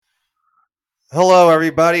Hello,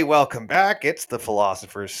 everybody. Welcome back. It's the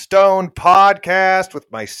Philosopher's Stone podcast with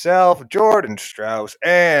myself, Jordan Strauss,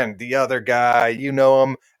 and the other guy. You know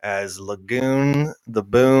him as Lagoon the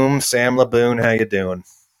Boom, Sam Laboon. How you doing?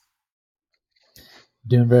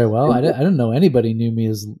 Doing very well. I didn't know anybody knew me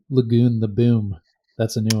as Lagoon the Boom.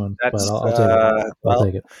 That's a new one, but I'll take it. I'll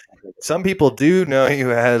take it. Some people do know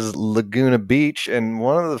you as Laguna Beach, and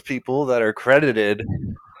one of the people that are credited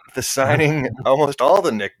with assigning almost all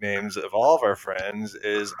the nicknames of all of our friends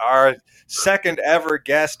is our second ever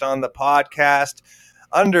guest on the podcast.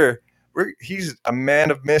 He's a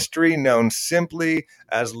man of mystery known simply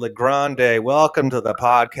as LeGrande. Welcome to the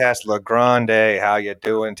podcast, LeGrande. How you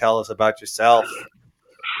doing? Tell us about yourself.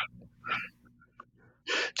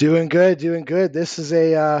 Doing good. This is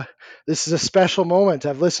a special moment.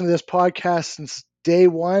 I've listened to this podcast since day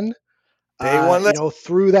one.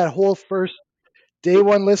 Through that whole first day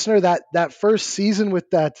one listener, that first season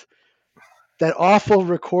with that awful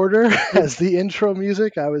recorder as the intro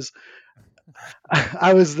music. I was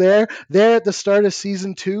there at the start of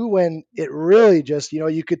season 2 when it really just,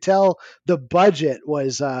 you could tell the budget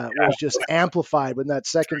was just amplified when that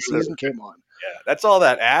second season came on. Yeah, that's all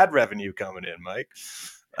that ad revenue coming in, Mike.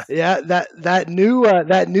 Yeah, that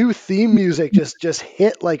new theme music just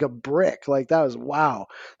hit like a brick. Like that was wow.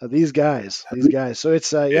 These guys. So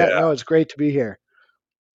it's it's great to be here.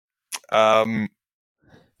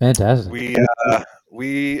 Fantastic. We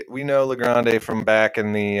know LeGrande from back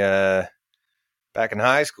in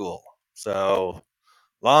high school. So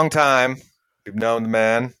long time. We've known the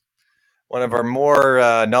man. One of our more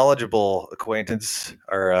knowledgeable acquaintance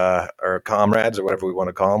or comrades or whatever we want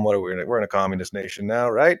to call them. We're in a communist nation now,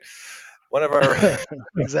 right? One of our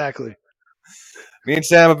exactly. Me and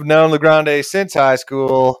Sam have known LeGrande since high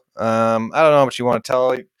school. I don't know how much you want to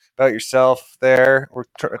tell about yourself there. We're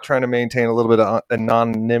trying to maintain a little bit of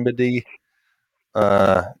anonymity. Did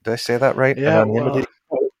I say that right? Yeah. Anonymity.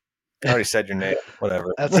 I already said your name.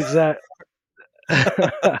 Whatever. That's exact.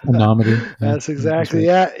 Anonymity. That's exactly.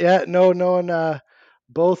 Yeah. No, knowing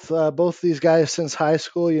both these guys since high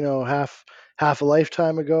school. Half a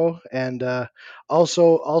lifetime ago, and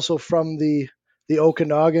also from the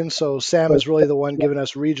Okanagan. So Sam is really the one giving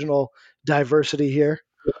us regional diversity here.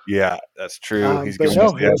 Yeah, that's true. He's giving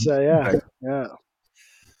us yeah.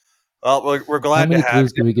 Well, we're glad to have. How many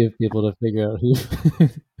clues do we give people to figure out who?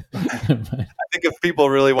 I think if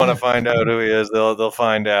people really want to find out who he is, they'll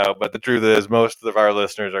find out. But the truth is, most of our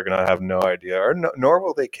listeners are going to have no idea, nor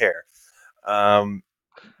will they care.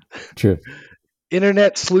 True.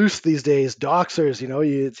 Internet sleuths these days, doxers.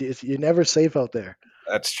 You're never safe out there.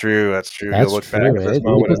 That's true. That's true. People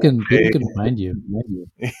can find you.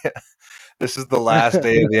 Yeah. This is the last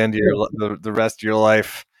day of the end of the rest of your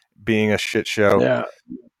life being a shit show. Yeah.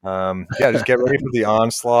 Just get ready for the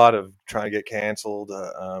onslaught of trying to get canceled.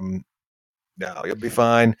 No, you'll be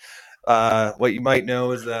fine. What you might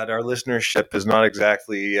know is that our listenership is not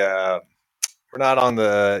exactly. We're not on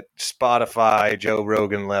the Spotify Joe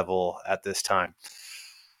Rogan level at this time.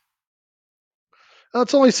 Well,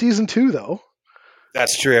 it's only season 2, though.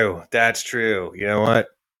 That's true. You know what?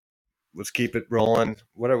 Let's keep it rolling.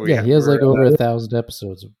 What are we? Yeah, he has like over 1,000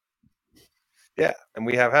 episodes. Yeah, and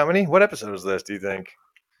we have how many? What episode is this? Do you think?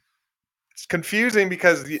 It's confusing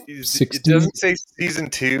because it doesn't say season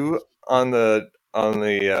 2 on the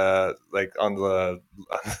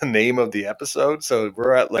name of the episode. So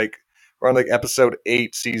we're on episode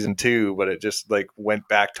 8, season 2, but it just went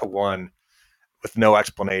back to 1 with no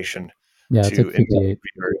explanation. Yeah, it's like 58.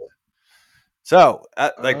 So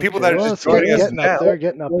people that are just joining us now,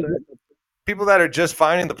 getting up there. People that are just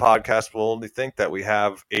finding the podcast will only think that we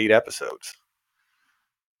have 8 episodes.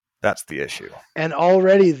 That's the issue. And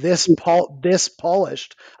already this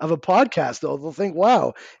polished of a podcast, though, they'll think,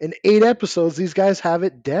 wow, in 8 episodes, these guys have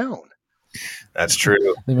it down. That's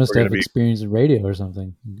true. They must have experience in radio or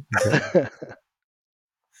something.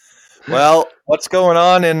 Well, what's going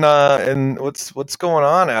on in what's going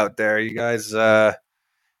on out there? You guys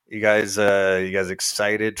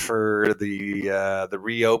excited for the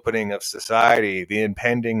reopening of society, the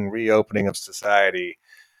impending reopening of society,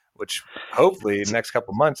 which hopefully next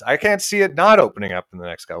couple of months. I can't see it not opening up in the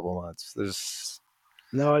next couple of months.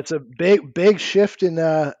 No, it's a big shift in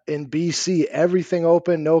BC. Everything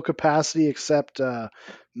open, no capacity except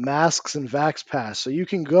masks and Vax Pass. So you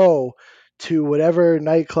can go to whatever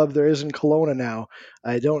nightclub there is in Kelowna now.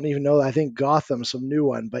 I don't even know. I think Gotham, some new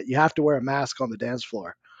one, but you have to wear a mask on the dance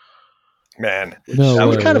floor. Man, no, that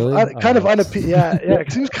was way, kind really? of unappealing. Yeah.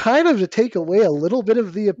 It seems kind of to take away a little bit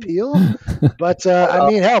of the appeal. But I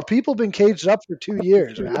mean, hell, people have been caged up for 2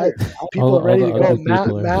 years. People are ready to go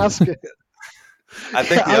mask. I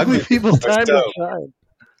think the ugly people's time to shine.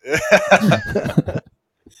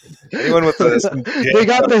 Anyone with this, they've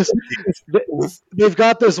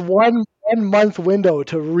got this 1 month window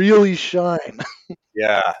to really shine.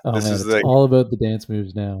 Yeah, this is all about the dance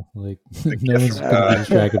moves now. Like no one's gonna be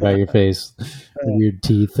distracted by your face, or your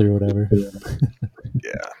teeth, or whatever.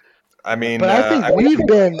 Yeah, I mean, but I think we've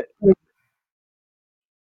been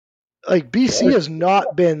like BC has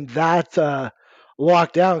not been that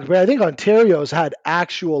locked down. But I think Ontario's had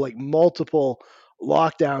actual like multiple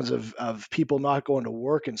lockdowns of people not going to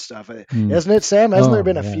work and stuff. Hasn't it, Sam? Hasn't there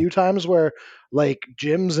been a few times where like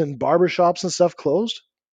gyms and barbershops and stuff closed?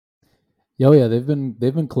 Oh yeah, they've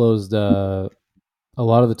been closed a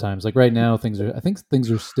lot of the times. Like right now, I think things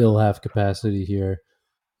are still half capacity here,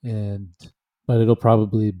 but it'll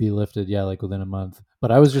probably be lifted, like within a month.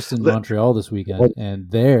 But I was just in Montreal this weekend, and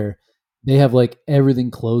there they have like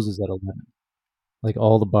everything closes at 11, like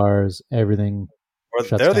all the bars, everything.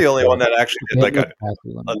 They're the only one that actually did like a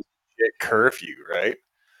curfew, right?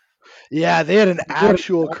 Yeah, they had an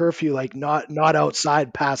actual curfew, like not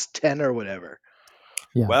outside past 10 or whatever.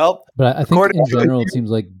 Yeah. Well, but I think in general, it seems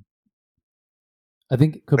like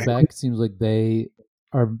Quebec seems like they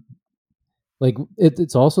are like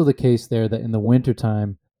it's also the case there that in the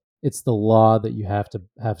wintertime, it's the law that you have to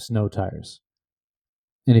have snow tires,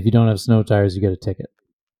 and if you don't have snow tires, you get a ticket.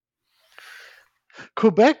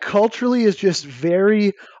 Quebec culturally is just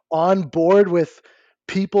very on board with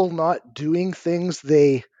people not doing things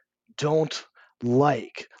they don't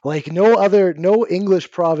like. Like no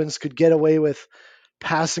English province could get away with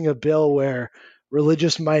passing a bill where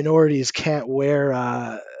religious minorities can't wear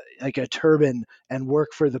like a turban and work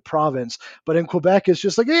for the province. But in Quebec, it's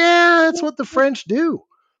just like, yeah, that's what the French do.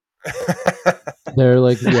 They're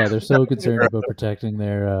like, they're so concerned about protecting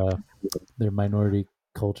their minority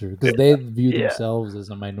culture because they view themselves as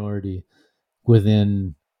a minority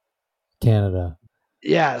within Canada.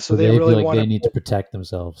 Yeah, so they really feel like they need to protect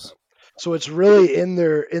themselves. So it's really in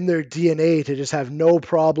their DNA to just have no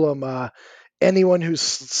problem. Anyone who's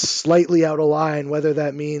slightly out of line, whether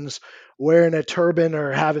that means wearing a turban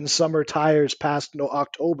or having summer tires past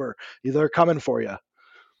October, they're coming for you.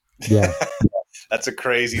 Yeah. That's a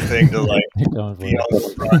crazy thing to like be on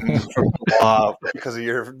the front from the law because of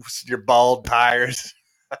your bald tires.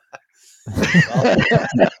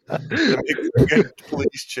 Good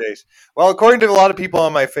police chase. Well, according to a lot of people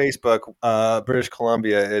on my Facebook, British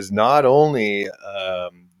Columbia is not only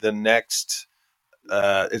the next,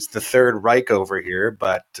 it's the third Reich over here,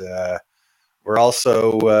 but we're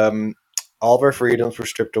also all of our freedoms were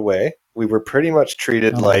stripped away. We were pretty much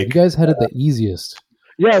treated like you guys had it the easiest.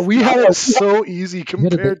 Yeah, we had it so easy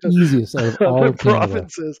compared to easiest out of all other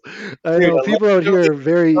provinces. I know people out here are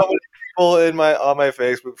very. People on my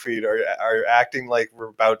Facebook feed are acting like we're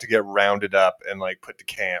about to get rounded up and like put to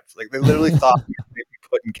camps. Like they literally thought we were maybe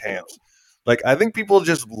put in camps. Like I think people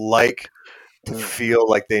just like to feel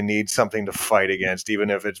like they need something to fight against, even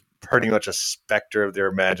if it's pretty much a specter of their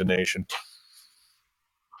imagination.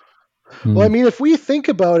 Well, I mean, if we think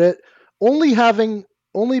about it, only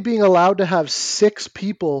being allowed to have 6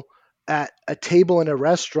 people at a table in a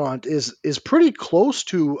restaurant is pretty close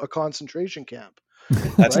to a concentration camp.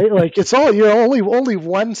 Right? Like it's you're only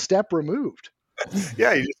one step removed.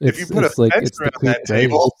 Yeah, if you put a fence around that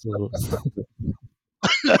table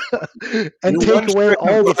and take away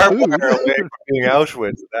all the food, away from being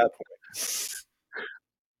Auschwitz at that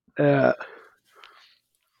point.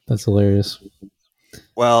 That's hilarious.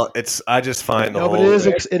 Well, I just find the whole. But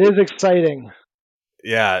it is exciting.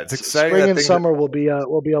 Yeah, it's exciting. Spring and summer will be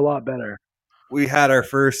a lot better. We had our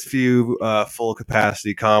first few full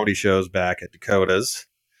capacity comedy shows back at Dakota's,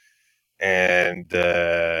 and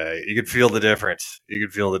you could feel the difference. You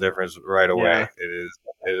could feel the difference right away.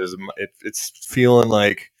 Yeah. It's feeling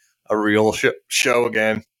like a real show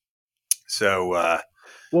again. So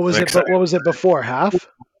what was it? What was it before? Half?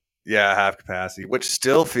 Yeah, half capacity, which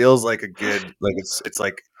still feels like a good. Like it's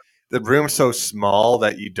like the room's so small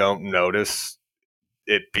that you don't notice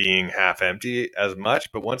it being half empty as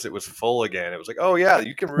much, but once it was full again, it was like, oh yeah,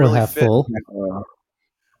 you can really half fit. Full.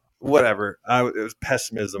 Whatever. It was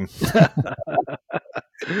pessimism.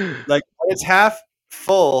 Like when it's half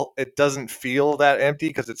full, it doesn't feel that empty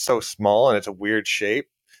because it's so small and it's a weird shape,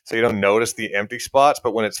 so you don't notice the empty spots.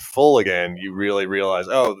 But when it's full again, you really realize,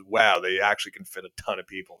 oh wow, they actually can fit a ton of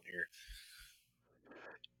people in here.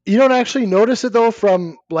 You don't actually notice it though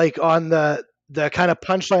from like on the kind of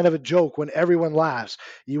punchline of a joke when everyone laughs.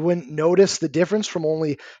 You wouldn't notice the difference from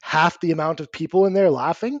only half the amount of people in there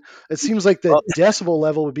laughing. It seems like the decibel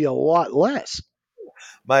level would be a lot less.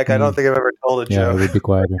 Mike, I don't think I've ever told a joke. It would be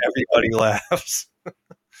quieter. Everybody laughs.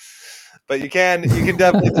 but you can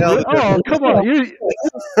definitely tell. Oh, come on!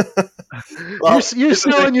 You're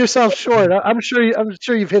selling yourself short. I'm sure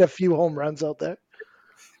you've hit a few home runs out there.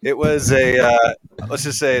 It was let's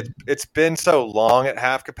just say it's been so long at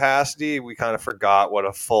half capacity, we kind of forgot what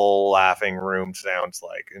a full laughing room sounds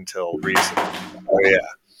like until recently. Oh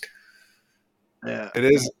yeah.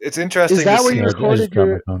 It's interesting. Is that to where see. you recorded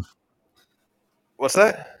your? What's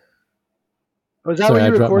that? Was that where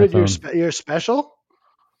you recorded your special?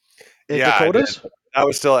 In Dakotas? I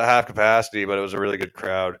was still at half capacity, but it was a really good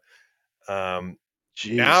crowd.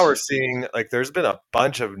 Now we're seeing there's been a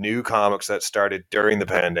bunch of new comics that started during the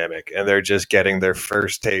pandemic, and they're just getting their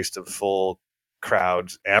first taste of full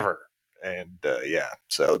crowds ever. And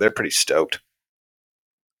so they're pretty stoked.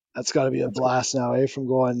 That's got to be a blast now, eh? From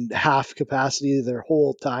going half capacity their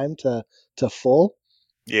whole time to full.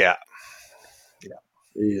 Yeah.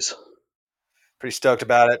 Jeez. Pretty stoked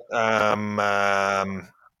about it.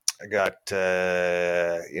 I got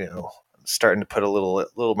starting to put a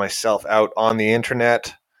little myself out on the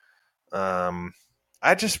internet.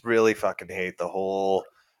 I just really fucking hate the whole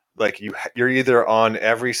you're either on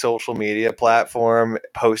every social media platform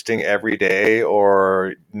posting every day,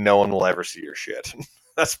 or no one will ever see your shit.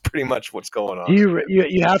 That's pretty much what's going on.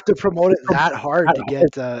 You have to promote it that hard to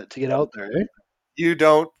get out there. Eh? You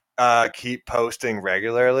don't keep posting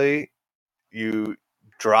regularly. You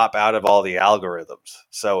drop out of all the algorithms,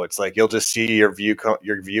 so it's you'll just see your view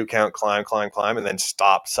count climb, and then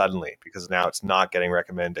stop suddenly because now it's not getting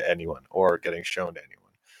recommended to anyone or getting shown to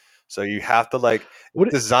anyone. So you have to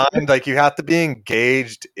design you have to be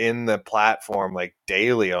engaged in the platform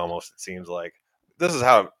daily almost. It seems like this is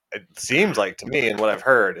how it seems like to me, and what I've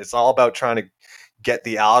heard, it's all about trying to get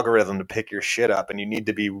the algorithm to pick your shit up, and you need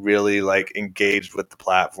to be really engaged with the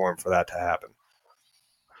platform for that to happen.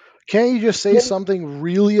 Can't you just say something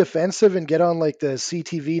really offensive and get on the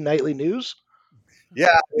CTV nightly news?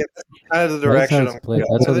 Yeah, that's kind of the direction I'm going.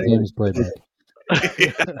 That's how the game is played.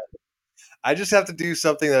 Yeah. I just have to do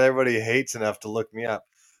something that everybody hates enough to look me up.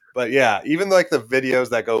 But yeah, even the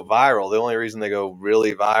videos that go viral, the only reason they go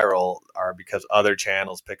really viral are because other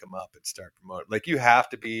channels pick them up and start promoting. You have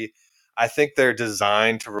to be. I think they're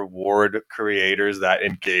designed to reward creators that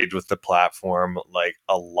engage with the platform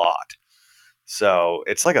a lot. So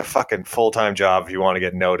it's a fucking full-time job if you want to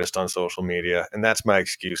get noticed on social media. And that's my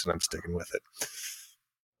excuse, and I'm sticking with it.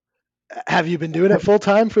 Have you been doing it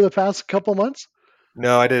full-time for the past couple months?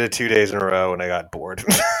 No, I did it 2 days in a row and I got bored.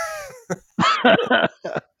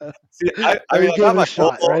 See, I got my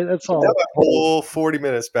shot, right? That's all. I got my whole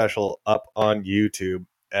 40-minute special up on YouTube,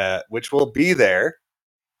 which will be there.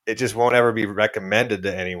 It just won't ever be recommended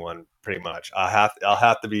to anyone. Pretty much, I'll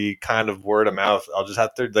have to be kind of word of mouth. I'll just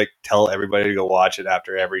have to tell everybody to go watch it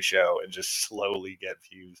after every show and just slowly get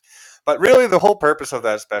views. But really, the whole purpose of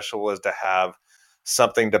that special was to have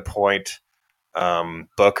something to point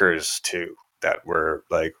bookers to that were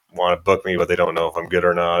want to book me, but they don't know if I'm good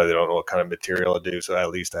or not. They don't know what kind of material to do. So at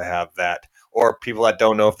least I have that. Or people that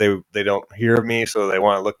don't know if they don't hear of me, so they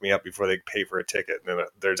want to look me up before they pay for a ticket. And then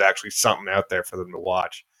there's actually something out there for them to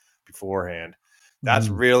watch beforehand. That's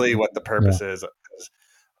really what the purpose is.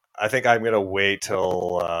 I think I'm going to wait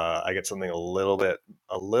till I get something a little bit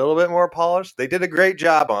more polished. They did a great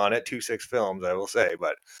job on it, 2-6 Films, I will say,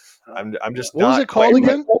 but I'm just what was it called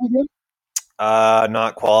again?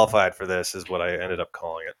 Not qualified for this is what I ended up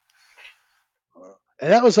calling it.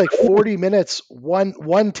 And that was 40 minutes,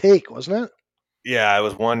 one take, wasn't it? Yeah, it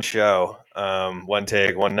was one show, one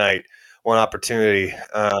take, one night, one opportunity.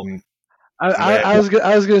 I was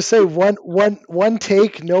gonna say one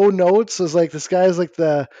take, no notes. Is this guy's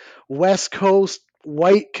the West Coast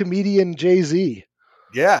white comedian Jay-Z.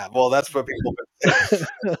 Yeah, well, that's what people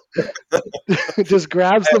just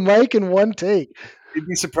grabs the mic in one take. You'd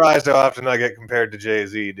be surprised how often I get compared to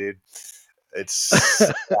Jay-Z, dude. It's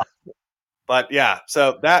but yeah,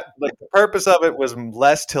 so that the purpose of it was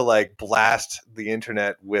less to blast the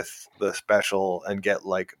internet with the special and get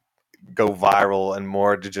go viral, and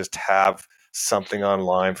more to just have something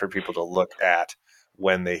online for people to look at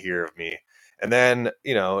when they hear of me. And then,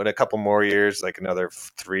 in a couple more years, another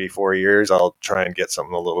 3-4 years, I'll try and get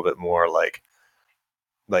something a little bit more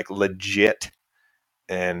legit,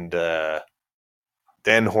 and then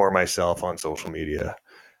whore myself on social media,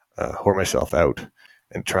 whore myself out,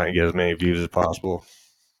 and try and get as many views as possible.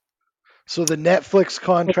 So the Netflix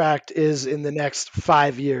contract is in the next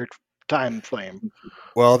 5-year time frame.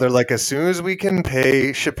 Well, they're as soon as we can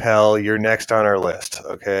pay Chappelle, you're next on our list.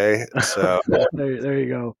 Okay, so there you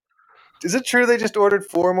go. Is it true they just ordered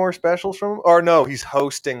 4 more specials from him? Or no, he's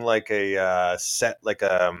hosting a set,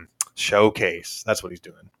 showcase. That's what he's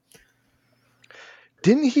doing.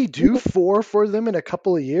 Didn't he do 4 for them in a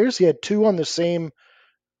couple of years? He had 2 on the same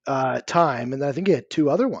time, and I think he had 2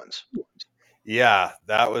 other ones. Yeah,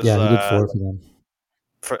 that was Yeah, he did 4 for them.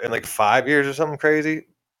 In like 5 years or something crazy.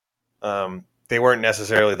 They weren't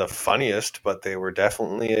necessarily the funniest, but they were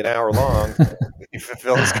definitely an hour long. He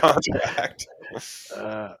fulfilled his contract.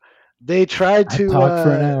 They tried I to talked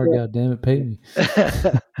for an hour. God damn it, pay me.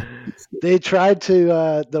 they tried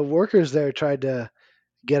to the workers there tried to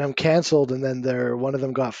get him canceled, and then one of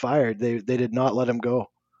them got fired. They did not let him go.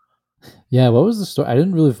 Yeah, what was the story? I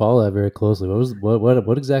didn't really follow that very closely.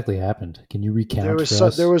 What exactly happened? Can you recount for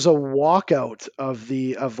us? There was a walkout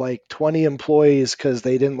of like 20 employees because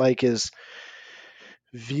they didn't like his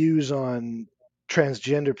views on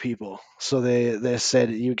transgender people. So they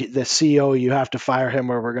said, you get the CEO, you have to fire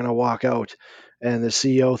him or we're going to walk out. And the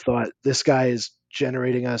CEO thought, this guy is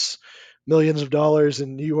generating us millions of dollars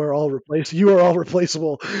and you are all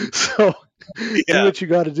replaceable. So do what you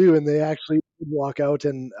got to do. And they actually did walk out,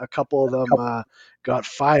 and a couple of them got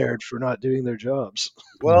fired for not doing their jobs.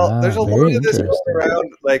 Well, there's a lot very of this interesting.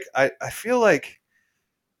 around. Like, I feel like,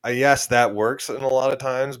 yes, that works in a lot of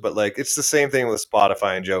times, but like it's the same thing with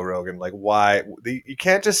Spotify and Joe Rogan. Like, why you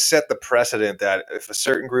can't just set the precedent that if a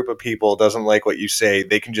certain group of people doesn't like what you say,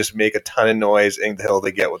 they can just make a ton of noise until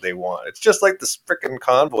they get what they want. It's just like this freaking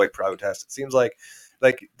convoy protest. It seems like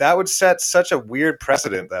that would set such a weird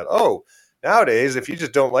precedent that, nowadays, if you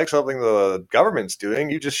just don't like something the government's doing,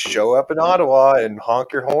 you just show up in Ottawa and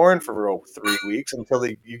honk your horn for 3 weeks until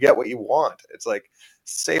you get what you want. It's like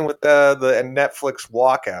same with the Netflix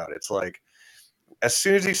walkout. It's like as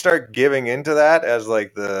soon as you start giving into that as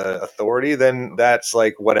like the authority, then that's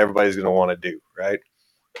like what everybody's going to want to do, right?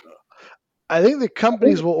 I think the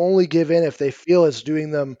companies will only give in if they feel it's doing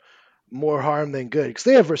them more harm than good, because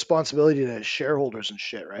they have responsibility to shareholders and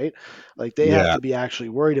shit, right? Like they have to be actually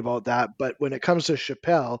worried about that. But when it comes to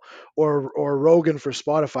Chappelle or Rogan for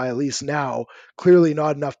Spotify, at least now, clearly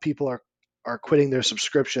not enough people are quitting their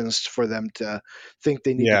subscriptions for them to think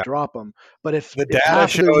they need to drop them. But if the data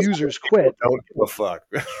half of their users quit, don't give a fuck,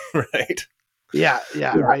 right? Yeah,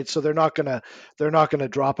 right. So they're not gonna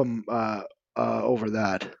drop them over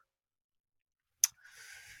that.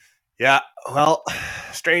 Yeah, well,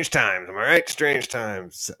 strange times. Am I right? Strange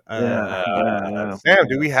times. Yeah. Sam,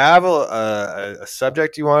 do we have a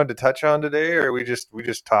subject you wanted to touch on today, or are we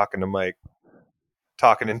just talking to Mike,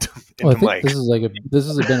 talking into I think Mike? This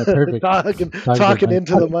has been a perfect talking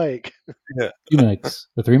into the mic. Yeah. 2 mics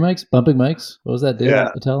or 3 mics, bumping mics. What was that, Dave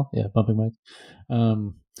Attell? Yeah, bumping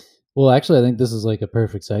mics. Well, actually, I think this is like a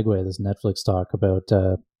perfect segue. This Netflix talk about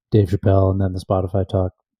Dave Chappelle, and then the Spotify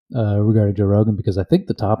talk regarding Joe Rogan, because I think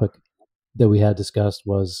the topic that we had discussed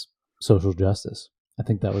was social justice. I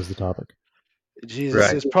think that was the topic. Jesus,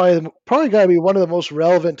 right. It's probably got to be one of the most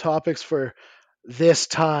relevant topics for this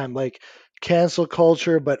time, like cancel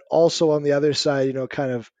culture, but also on the other side,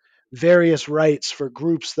 kind of various rights for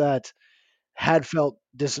groups that had felt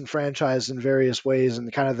disenfranchised in various ways,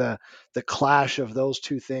 and kind of the clash of those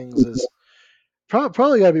two things is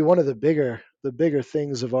probably got to be one of the bigger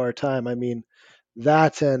things of our time. I mean,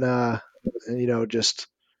 that and just,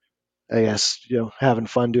 I guess, having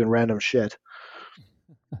fun doing random shit.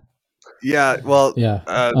 Yeah, well, yeah.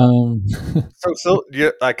 So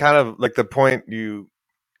I kind of like the point you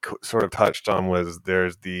sort of touched on was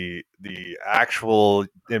there's the actual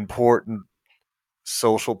important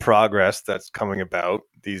social progress that's coming about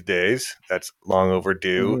these days that's long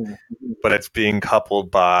overdue, but it's being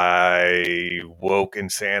coupled by woke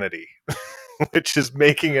insanity, which is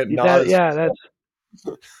making it not.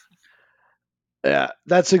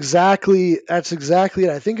 That's exactly it.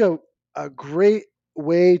 I think a great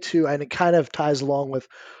way to, and it kind of ties along with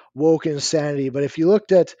woke insanity, but if you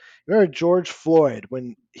looked at, remember George Floyd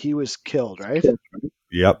when he was killed, right?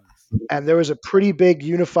 Yep. And there was a pretty big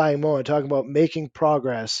unifying moment talking about making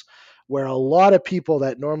progress, where a lot of people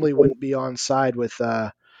that normally wouldn't be on side with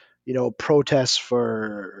protests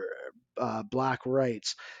for black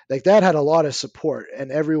rights, like that had a lot of support,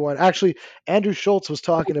 and everyone, actually Andrew Schultz was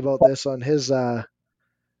talking about this on his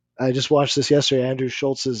I just watched this yesterday, Andrew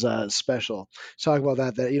Schultz's special. He's talking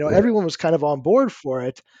about that everyone was kind of on board for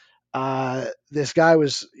it. This guy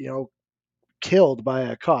was, killed by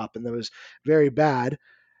a cop, and that was very bad.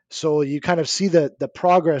 So you kind of see the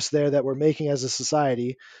progress there that we're making as a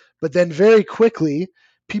society, but then very quickly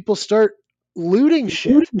people start looting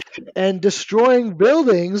shit and destroying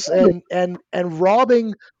buildings and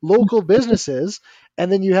robbing local businesses,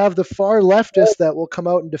 and then you have the far leftists that will come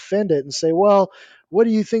out and defend it and say, well, what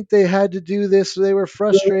do you think they had to do this? They were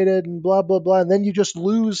frustrated and blah blah blah, and then you just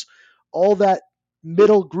lose all that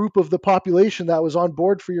middle group of the population that was on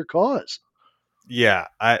board for your cause. Yeah,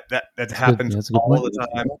 that happens That's a good all point. the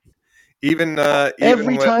time. Even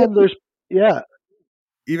Every time there's, yeah.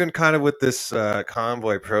 Even kind of with this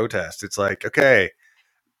convoy protest, it's like, okay,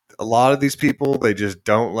 a lot of these people, they just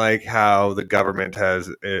don't like how the government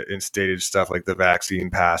has instated stuff like the vaccine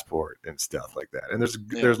passport and stuff like that. And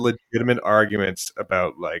there's legitimate arguments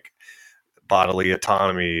about like bodily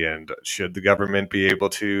autonomy and should the government be able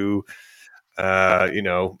to,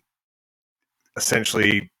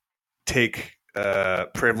 essentially take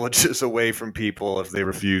privileges away from people if they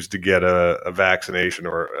refuse to get a vaccination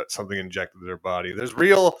or something injected in their body. There's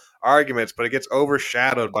real arguments, but it gets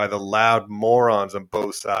overshadowed by the loud morons on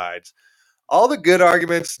both sides. All the good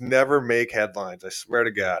arguments never make headlines. I swear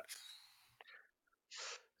to God.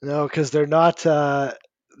 No, because they're not. They're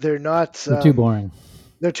too boring.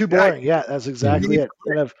 They're too boring. Yeah, that's exactly it.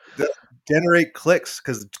 And generate clicks,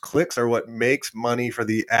 because clicks are what makes money for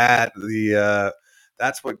the ad.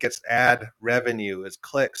 That's what gets ad revenue is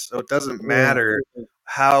clicks. So it doesn't matter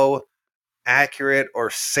how accurate or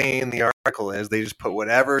sane the article is. They just put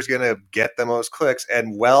whatever is going to get the most clicks,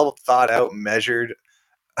 and well thought out, measured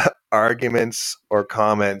arguments or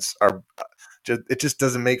comments are it just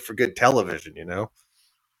doesn't make for good television, you know?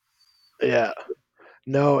 Yeah.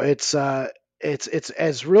 No, it's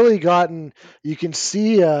really gotten. You can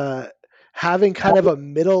see having kind of a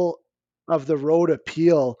middle of the road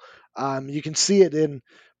appeal. You can see it in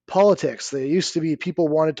politics. There used to be people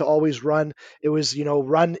wanted to always run. It was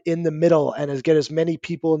run in the middle and get as many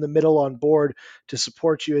people in the middle on board to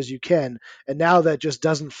support you as you can. And now that just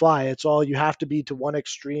doesn't fly. It's all you have to be to one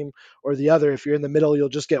extreme or the other. If you're in the middle, you'll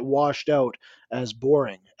just get washed out as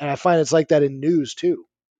boring. And I find it's like that in news too.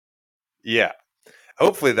 Yeah.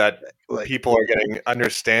 Hopefully that people are getting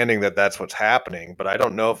understanding that that's what's happening, but I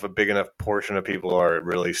don't know if a big enough portion of people are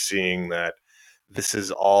really seeing that this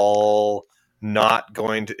is all not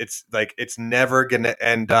going to, it's like, it's never going to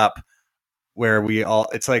end up where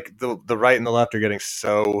it's like the right and the left are getting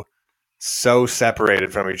so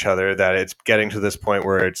separated from each other that it's getting to this point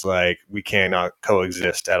where it's like we cannot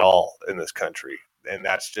coexist at all in this country. And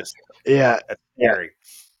that's just, that's scary.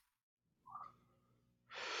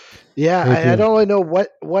 Yeah, I don't really know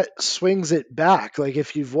what swings it back. Like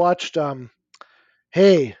if you've watched,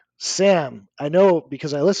 hey Sam, I know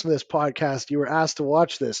because I listened to this podcast, you were asked to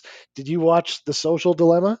watch this. Did you watch The Social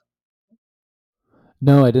Dilemma?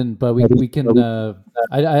 No, I didn't. But we can.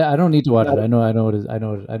 I don't need to watch it. I know what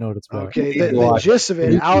it's about. Okay, the gist of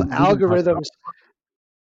it, algorithms.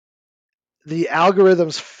 The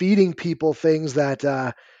algorithms feeding people things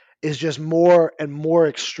that is just more and more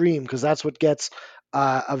extreme because that's what gets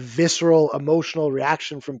a visceral emotional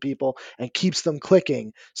reaction from people and keeps them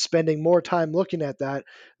clicking, spending more time looking at that.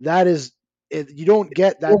 That is, you don't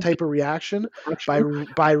get that type of reaction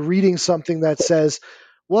by reading something that says,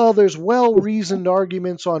 well, there's well-reasoned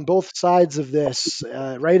arguments on both sides of this,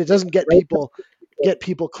 right? It doesn't get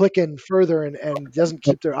people clicking further and doesn't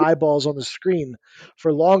keep their eyeballs on the screen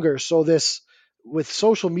for longer. So this, with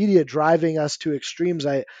social media driving us to extremes,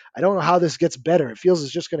 I don't know how this gets better. It feels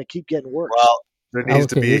it's just going to keep getting worse. Well, there needs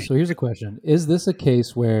to be. So here's a question: is this a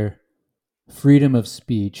case where freedom of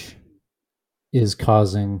speech is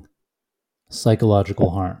causing psychological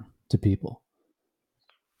harm to people,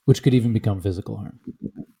 which could even become physical harm?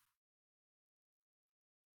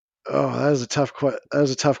 Oh, that was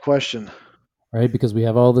a tough question. Right, because we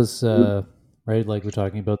have all this, right? Like we're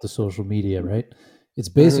talking about the social media, right? It's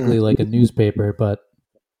basically like a newspaper, but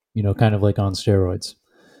kind of like on steroids.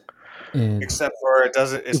 And except for it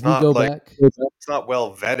doesn't. It's not like it's not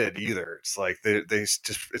well vetted either. It's like they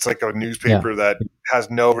just. It's like a newspaper that has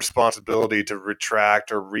no responsibility to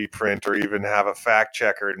retract or reprint or even have a fact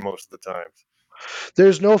checker most of the time.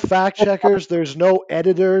 There's no fact checkers. There's no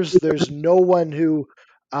editors. There's no one who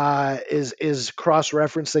is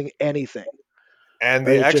cross-referencing anything. And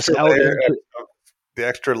right? the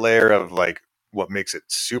extra layer of like what makes it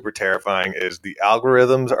super terrifying is the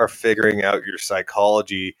algorithms are figuring out your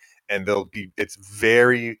psychology, and it's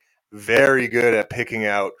very, very good at picking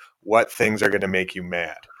out what things are going to make you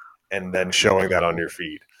mad and then showing that on your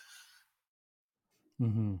feed.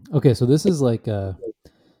 Mm-hmm. Okay, so this is like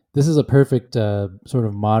this is a perfect sort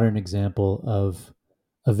of modern example of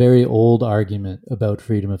a very old argument about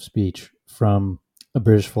freedom of speech from a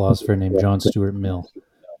British philosopher named John Stuart Mill,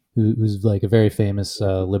 who's like a very famous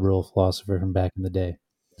liberal philosopher from back in the day.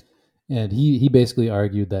 And he basically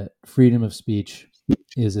argued that freedom of speech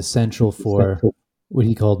is essential for what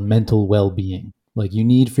he called mental well-being. Like you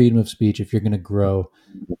need freedom of speech if you're going to grow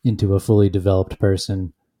into a fully developed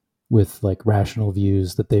person with like rational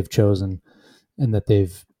views that they've chosen and that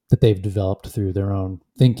they've developed through their own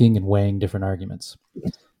thinking and weighing different arguments.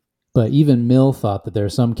 But even Mill thought that there are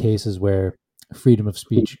some cases where freedom of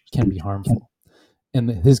speech can be harmful. And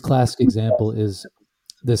his classic example is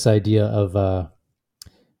this idea of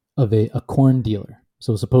a corn dealer.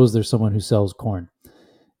 So suppose there's someone who sells corn,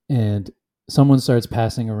 and someone starts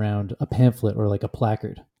passing around a pamphlet or like a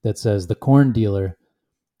placard that says the corn dealer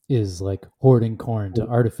is like hoarding corn to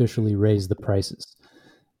artificially raise the prices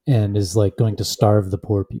and is like going to starve the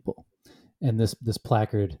poor people. And this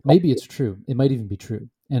placard, maybe it's true, it might even be true,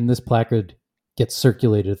 and this placard gets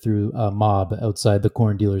circulated through a mob outside the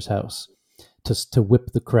corn dealer's house to whip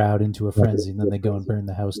the crowd into a frenzy, and then they go and burn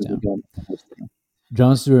the house down.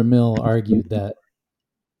 John Stuart Mill argued that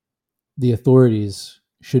the authorities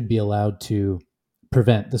should be allowed to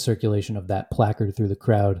prevent the circulation of that placard through the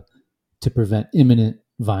crowd to prevent imminent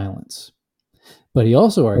violence. But he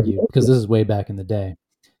also argued, because this is way back in the day,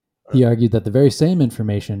 he argued that the very same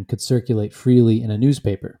information could circulate freely in a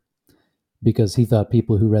newspaper, because he thought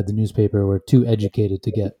people who read the newspaper were too educated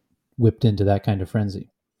to get whipped into that kind of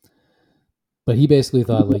frenzy. But he basically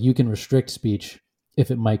thought, like, you can restrict speech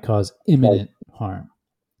if it might cause imminent harm.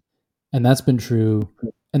 And that's been true.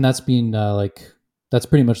 And that's been that's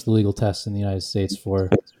pretty much the legal test in the United States for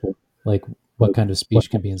like what kind of speech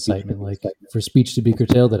can be incitement. Like for speech to be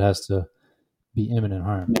curtailed, it has to be imminent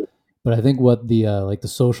harm. But I think what the the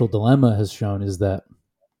social dilemma has shown is that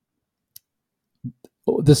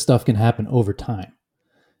this stuff can happen over time.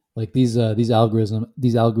 Like these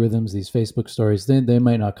algorithms, these Facebook stories, they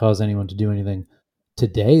might not cause anyone to do anything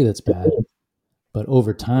today that's bad, but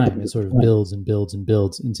over time it sort of builds and builds and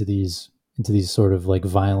builds into these sort of like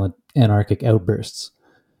violent anarchic outbursts,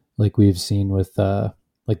 like we've seen with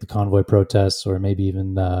like the convoy protests, or maybe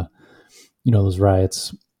even those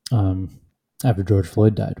riots after George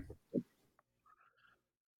Floyd died.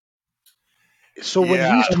 So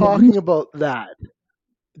when he's talking about that,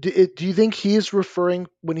 do you think he's referring,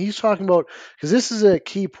 when he's talking about, because this is a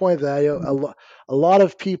key point that a lot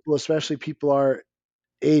of people, especially people our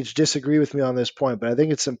age, disagree with me on this point, but I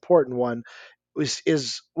think it's an important one. What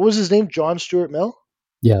was his name? John Stuart Mill?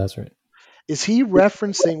 Yeah, that's right. Is he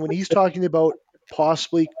referencing, when he's talking about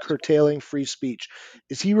possibly curtailing free speech,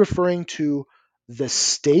 is he referring to the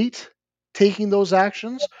state taking those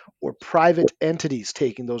actions or private entities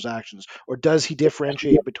taking those actions, or does he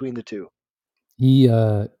differentiate between the two? He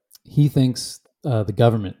thinks the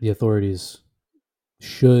government, the authorities,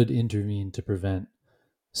 should intervene to prevent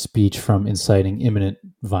speech from inciting imminent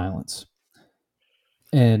violence.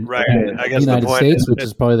 And right. I guess the United States, which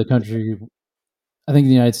is probably the country, I think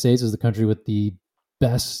the United States is the country with the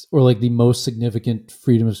best, or like the most significant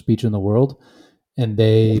freedom of speech in the world, and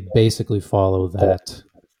they basically follow that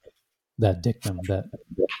dictum that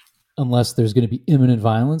unless there's going to be imminent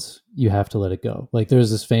violence, you have to let it go. Like there's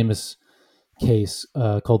this famous case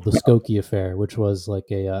called the Skokie affair, which was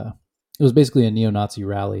like it was basically a neo-Nazi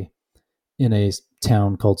rally in a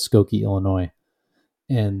town called Skokie, Illinois,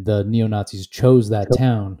 and the neo-Nazis chose that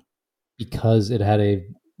town because it had a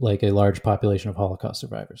large population of Holocaust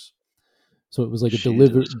survivors. So it was like a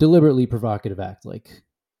deliberately provocative act, like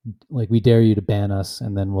we dare you to ban us,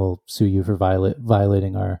 and then we'll sue you for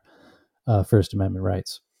violating our First Amendment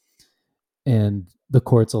rights. And the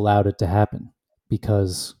courts allowed it to happen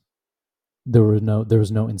because there was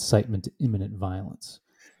no incitement to imminent violence.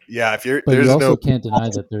 Yeah, but you also can't deny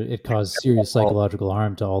that it caused serious psychological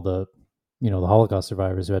harm to all the the Holocaust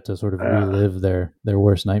survivors who had to sort of relive their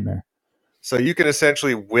worst nightmare. So you can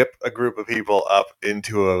essentially whip a group of people up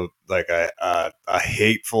into a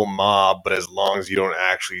hateful mob, but as long as you don't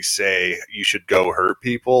actually say you should go hurt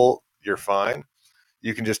people, you're fine.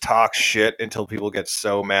 You can just talk shit until people get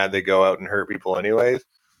so mad they go out and hurt people anyways.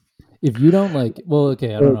 If you don't I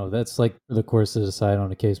don't know. That's like the courts to decide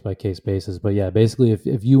on a case by case basis. But yeah, basically,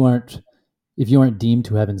 if you aren't deemed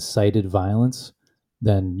to have incited violence,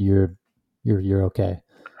 then you're okay.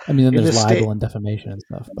 I mean, then there's libel and defamation and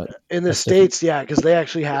stuff. But in the States, yeah, because they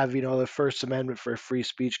actually have the First Amendment for free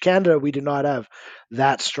speech. Canada, we do not have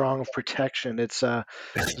that strong of protection. It's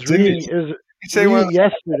really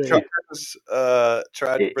yesterday.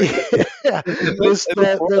 Tried to bring yeah,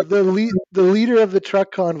 the leader of the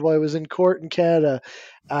truck convoy was in court in Canada,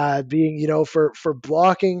 being for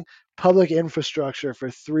blocking public infrastructure for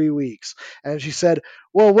 3 weeks, and she said,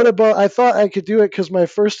 "Well, what about? I thought I could do it because my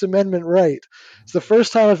First Amendment right." It's the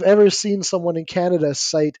first time I've ever seen someone in Canada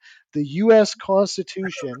cite the U.S.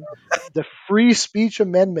 Constitution, the Free Speech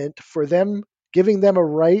Amendment, for them giving them a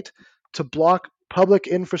right to block public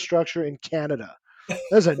infrastructure in Canada.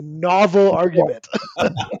 That's a novel argument.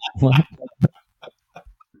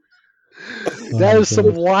 That is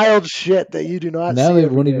some wild shit that you do not see. Now they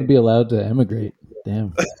won't even be allowed to emigrate.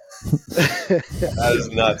 Damn. That is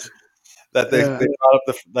nuts. that they brought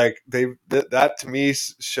up that to me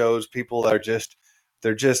shows people that are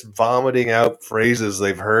they're just vomiting out phrases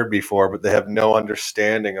they've heard before, but they have no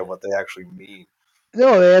understanding of what they actually mean.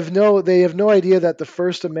 No, they have no idea that the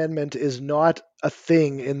First Amendment is not a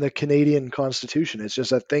thing in the Canadian Constitution. It's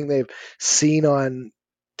just a thing they've seen on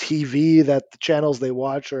TV, that the channels they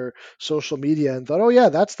watch or social media, and thought, oh yeah,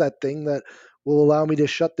 that's that thing that will allow me to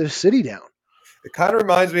shut this city down. It kind of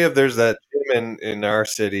reminds me of there's that gym in our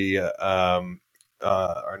city, in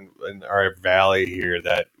our valley here,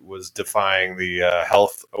 that was defying the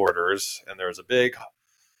health orders, and there was a big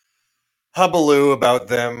hubbub about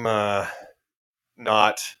them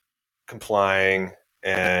not complying,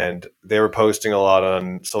 and they were posting a lot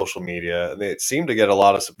on social media, and they seemed to get a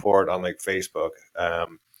lot of support on like Facebook,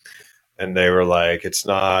 and they were like, it's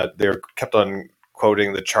not, they kept on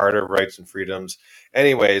quoting the Charter of Rights and Freedoms.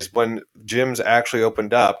 Anyways, when gyms actually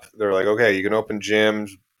opened up, they're like, okay, you can open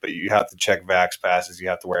gyms, but you have to check vax passes, you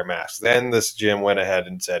have to wear masks. Then this gym went ahead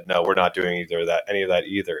and said, no, we're not doing any of that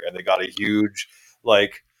either, and they got a huge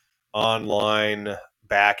like online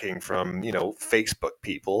backing from Facebook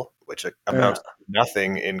people, which amounts to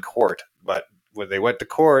nothing in court. But when they went to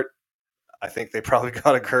court, I think they probably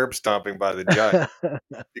got a curb stomping by the judge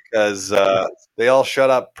because they all shut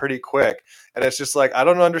up pretty quick. And it's just like, I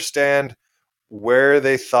don't understand where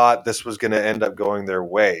they thought this was going to end up going their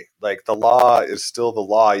way. Like, the law is still the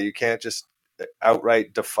law. You can't just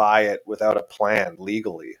outright defy it without a plan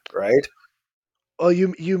legally, right? Well,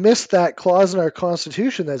 you missed that clause in our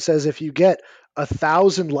Constitution that says if you get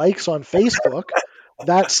 1,000 likes on Facebook,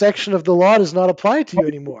 that section of the law does not apply to you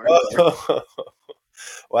anymore.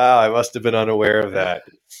 Wow, I must have been unaware of that.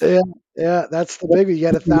 Yeah, that's the big one. You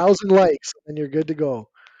get 1,000 likes, and you're good to go.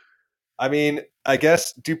 I mean, I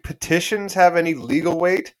guess, do petitions have any legal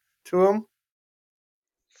weight to them?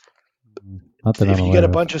 If you get a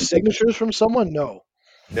bunch of signatures from someone, no.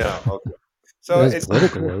 No. Okay. So it's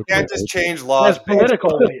political weight. You can't just change laws.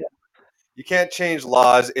 Political weight. You can't change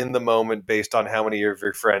laws in the moment based on how many of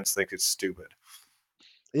your friends think it's stupid.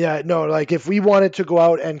 Yeah, no, like if we wanted to go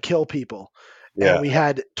out and kill people, and we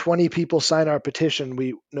had 20 people sign our petition,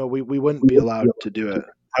 we wouldn't be allowed to do it.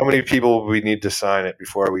 How many people would we need to sign it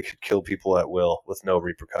before we could kill people at will with no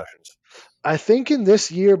repercussions? I think in this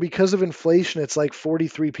year, because of inflation, it's like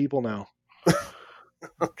 43 people now.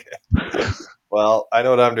 Okay. Well, I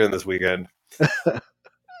know what I'm doing this weekend.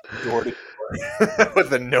 Door to door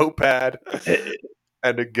with a notepad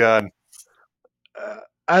and a gun.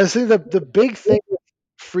 I think the big thing with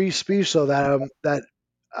free speech, though, that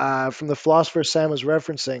from the philosopher Sam was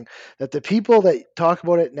referencing, that the people that talk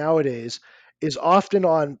about it nowadays is often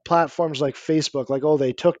on platforms like Facebook, like, oh,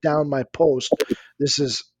 they took down my post. This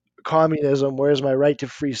is communism. Where's my right to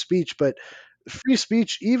free speech? But free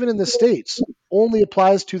speech, even in the States, only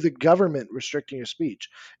applies to the government restricting your speech.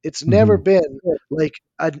 It's never been like,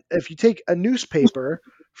 if you take a newspaper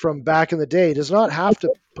from back in the day, it does not have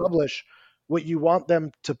to publish what you want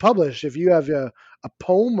them to publish. If you have a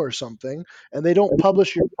poem or something and they don't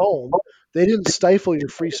publish your poem, they didn't stifle your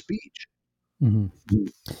free speech. Mm-hmm.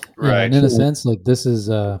 Right. Yeah, and in a sense, like, this is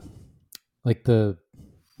like the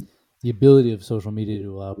ability of social media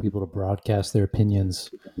to allow people to broadcast their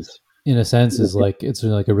opinions, in a sense, is like, it's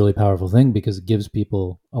like a really powerful thing because it gives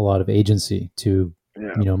people a lot of agency to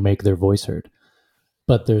make their voice heard.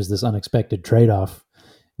 But there's this unexpected trade-off,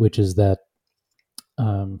 which is that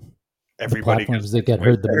the platforms that get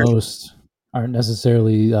heard the most aren't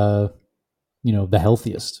necessarily the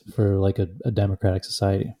healthiest for like a democratic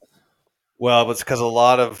society. Well, it's because a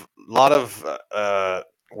lot of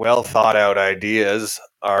well thought out ideas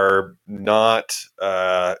are not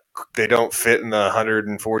they don't fit in the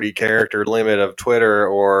 140 character limit of Twitter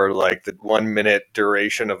or like the 1 minute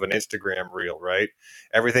duration of an Instagram reel, right?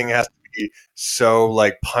 Everything has to be so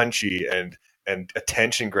like punchy and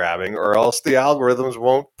attention grabbing, or else the algorithms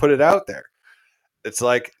won't put it out there. It's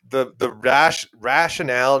like the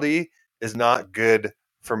rationality is not good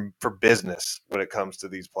for business when it comes to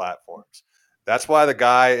these platforms. That's why the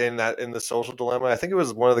guy in the Social Dilemma, I think it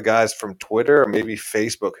was one of the guys from Twitter or maybe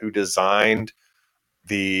Facebook who designed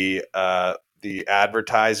the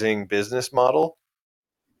advertising business model,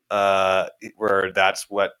 where that's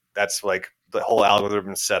like the whole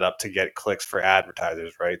algorithm set up to get clicks for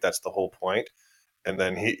advertisers, right? That's the whole point. And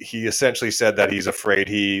then he essentially said that he's afraid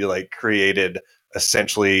he like created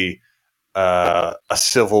essentially a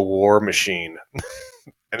civil war machine,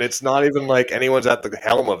 and it's not even like anyone's at the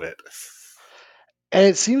helm of it. And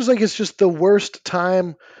it seems like it's just the worst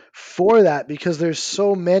time for that because there's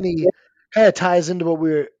so many, kind of ties into what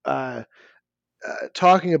we were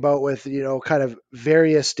talking about with, kind of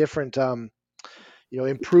various different,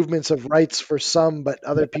 improvements of rights for some, but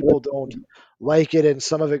other people don't like it, and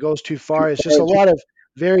some of it goes too far. It's just a lot of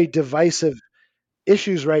very divisive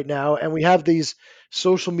issues right now, and we have these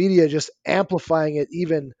social media just amplifying it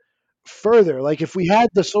even further. Like if we had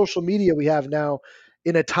the social media we have now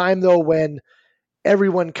in a time though when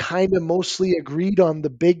everyone kind of mostly agreed on the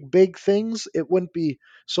big things, it wouldn't be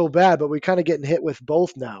so bad. But we're kind of getting hit with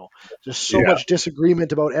both now. There's so much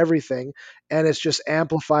disagreement about everything, and it's just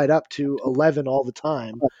amplified up to 11 all the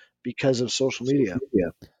time because of social media.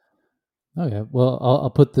 Oh yeah. Well, I'll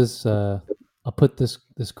put this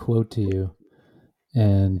this quote to you,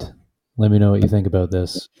 and let me know what you think about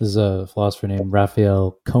this. This is a philosopher named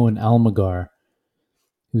Raphael Cohen Almagar,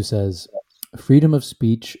 who says, "Freedom of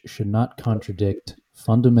speech should not contradict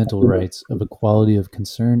fundamental rights of equality of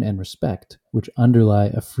concern and respect, which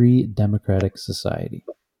underlie a free democratic society."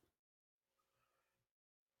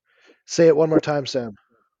 Say it one more time, Sam.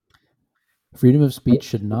 Freedom of speech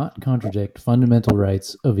should not contradict fundamental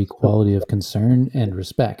rights of equality of concern and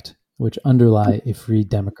respect, which underlie a free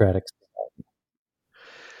democratic society.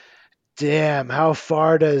 Damn, how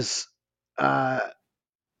far does what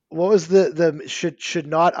was the should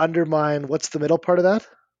not undermine, what's the middle part of that?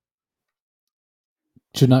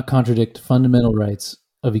 Should not contradict fundamental rights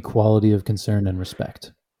of equality of concern and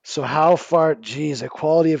respect. So how far, geez,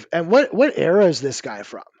 equality of, and what era is this guy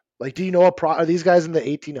from? Like, do you know are these guys in the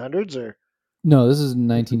 1800s or? No, this is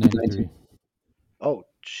 1993. Oh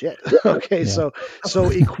shit. Okay, Yeah. so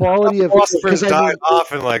equality of, philosophers died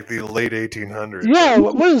off in like the late 1800s. Yeah,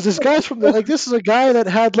 what is this guy's from? Like, this is a guy that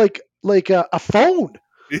had like a phone.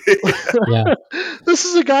 Yeah. This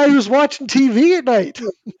is a guy who's watching TV at night.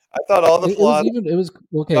 I thought all the it was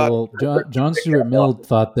okay. Well, John Stuart Mill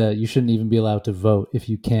thought that you shouldn't even be allowed to vote if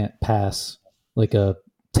you can't pass like a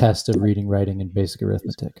test of reading, writing, and basic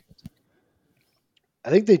arithmetic. I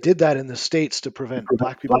think they did that in the States to prevent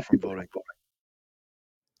black people from voting.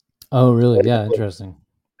 Oh, really? Yeah, interesting.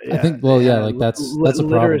 Yeah, I think. Well, yeah, like that's a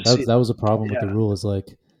problem. That was a problem with the rule. Is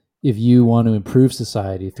like if you want to improve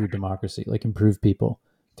society through democracy, like improve people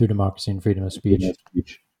through democracy and freedom of speech,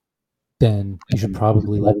 then you should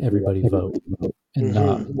probably let everybody vote and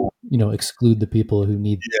not, exclude the people who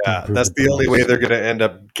need. Yeah, that's the only way they're going to end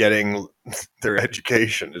up getting their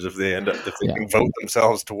education is if they can vote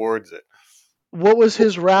themselves towards it. What was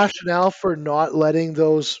his rationale for not letting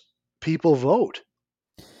those people vote?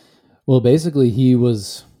 Well, basically,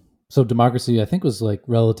 democracy, I think, was like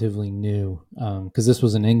relatively new because this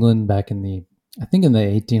was in England back in the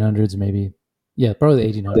 1800s, maybe. Yeah, probably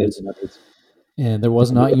the 1800s. And there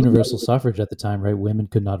was not universal suffrage at the time, right? Women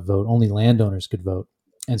could not vote. Only landowners could vote.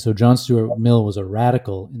 And so John Stuart Mill was a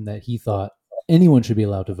radical in that he thought anyone should be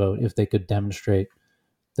allowed to vote if they could demonstrate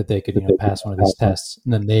that they could, pass one of these tests.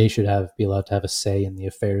 And then they should be allowed to have a say in the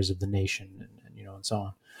affairs of the nation and so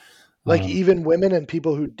on. Like even women and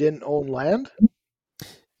people who didn't own land?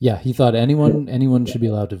 Yeah, he thought anyone should be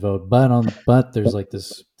allowed to vote, but there's like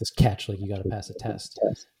this catch, like you got to pass a test.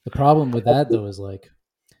 The problem with that though is like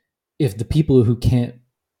if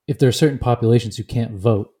there are certain populations who can't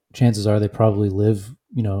vote, chances are they probably live,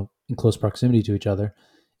 in close proximity to each other,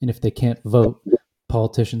 and if they can't vote,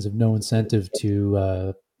 politicians have no incentive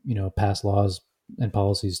to pass laws and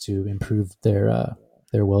policies to improve their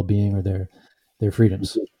well-being or their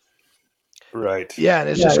freedoms. Right. Yeah, and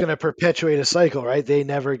it's just going to perpetuate a cycle, right? They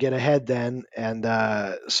never get ahead then, and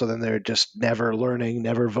so then they're just never learning,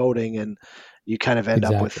 never voting, and you kind of end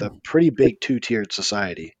up with a pretty big two-tiered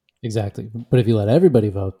society. Exactly. But if you let everybody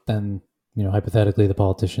vote, then, hypothetically, the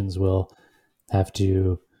politicians will have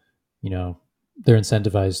to, they're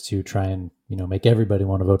incentivized to try and, make everybody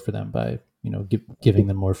want to vote for them by, giving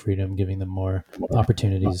them more freedom, giving them more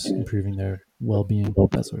opportunities, improving their well-being,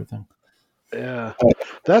 that sort of thing. Yeah,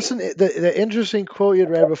 that's the interesting quote you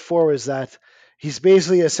had read before was that he's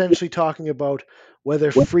basically essentially talking about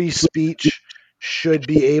whether free speech should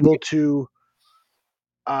be able to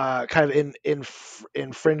kind of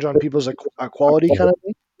infringe on people's equality kind of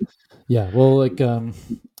thing. Yeah, well, like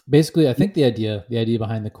basically, I think the idea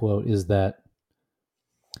behind the quote is that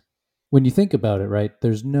when you think about it, right,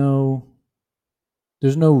 there's no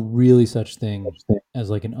really such thing as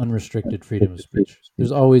like an unrestricted freedom of speech.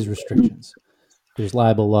 There's always restrictions. There's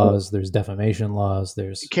libel laws. There's defamation laws.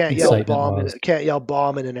 There's can't yell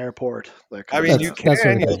bomb in an airport. I mean, you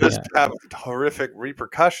can. You just have horrific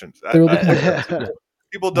repercussions.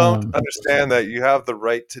 People don't understand that you have the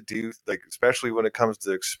right to do, like, especially when it comes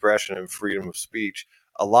to expression and freedom of speech.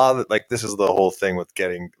 A lot of it, like, this is the whole thing with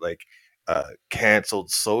getting like canceled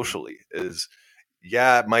socially is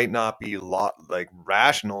yeah, it might not be like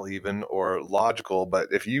rational even or logical, but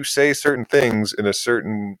if you say certain things in a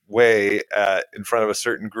certain way in front of a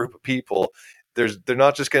certain group of people, they're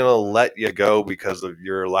not just going to let you go because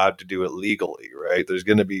you're allowed to do it legally, right? There's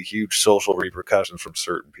going to be huge social repercussions from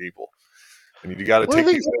certain people, and you got to take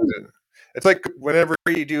these things in. It's like whenever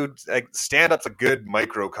you do, like, stand-up's a good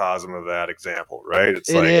microcosm of that example, right? It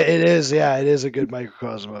is a good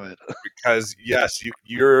microcosm of it. Because yes,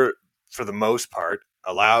 you're for the most part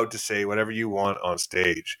allowed to say whatever you want on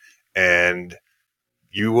stage, and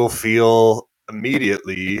you will feel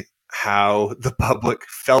immediately how the public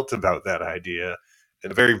felt about that idea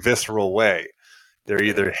in a very visceral way. They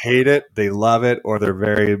either hate it, they love it, or they're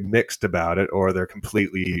very mixed about it, or they're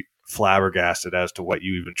completely flabbergasted as to what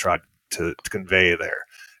you even tried to convey there.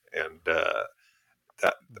 And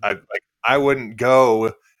that I wouldn't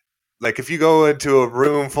go. Like, if you go into a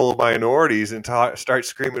room full of minorities and start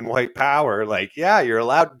screaming white power, like, yeah, you're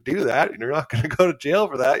allowed to do that, and you're not going to go to jail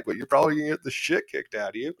for that, but you're probably going to get the shit kicked out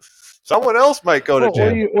of you. Someone else might go to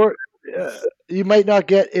jail. Or you might not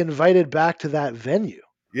get invited back to that venue.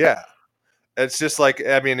 Yeah. It's just like,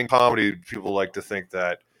 I mean, in comedy, people like to think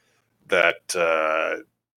that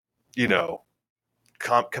you know,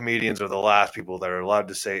 comedians are the last people that are allowed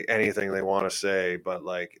to say anything they want to say, but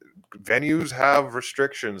like, venues have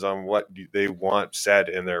restrictions on what they want said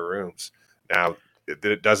in their rooms. Now,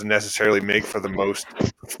 it doesn't necessarily make for the most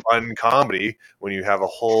fun comedy when you have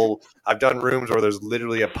I've done rooms where there's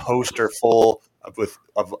literally a poster full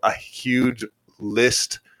of a huge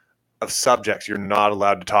list of subjects you're not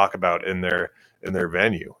allowed to talk about in their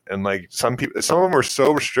venue, and like some of them are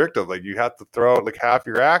so restrictive, like you have to throw out like half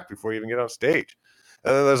your act before you even get on stage.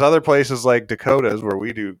 And then there's other places like Dakotas where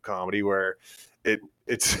we do comedy where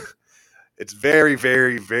it's very,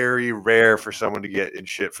 very, very rare for someone to get in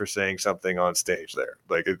shit for saying something on stage there.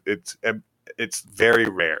 Like it's very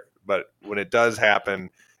rare, but when it does happen,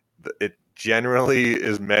 it generally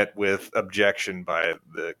is met with objection by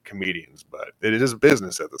the comedians. But it is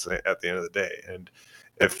business at the end of the day, and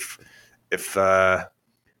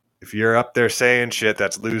if you're up there saying shit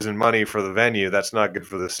that's losing money for the venue, that's not good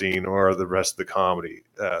for the scene or the rest of the comedy,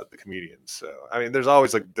 the comedians. So, I mean, there's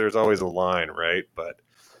always a line, right? But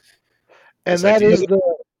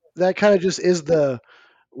that kind of just is the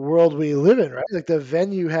world we live in, right? Like the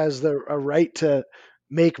venue has a right to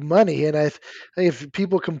make money, and if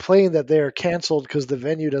people complain that they are canceled because the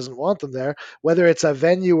venue doesn't want them there, whether it's a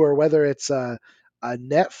venue or whether it's a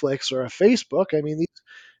Netflix or a Facebook, I mean, these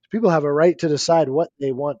people have a right to decide what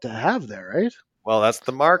they want to have there, right? Well, that's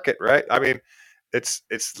the market, right? I mean, it's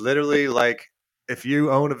literally like if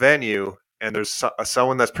you own a venue and there's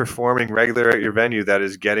someone that's performing regular at your venue that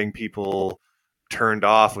is getting people turned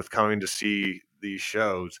off with coming to see these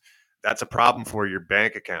shows, that's a problem for your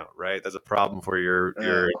bank account, right? That's a problem for your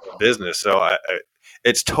business. So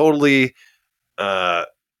it's totally like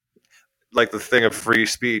the thing of free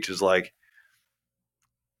speech is like,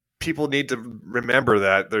 people need to remember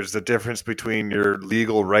that there's a difference between your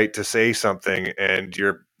legal right to say something and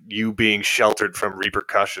you being sheltered from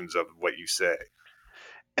repercussions of what you say.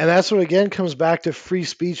 And that's what again comes back to free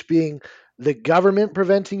speech being the government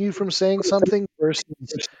preventing you from saying something versus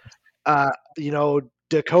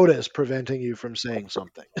Dakota's preventing you from saying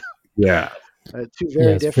something. Yeah. Two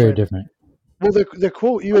very different. Very different. Well, the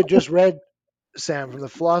quote you had just read, Sam, from the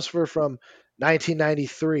philosopher from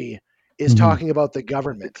 1993 is talking about the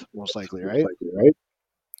government, most likely, right?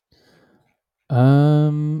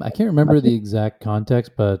 I can't remember the exact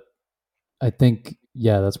context, but I think,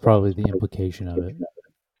 yeah, that's probably the implication of it.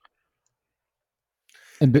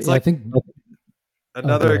 And it's I think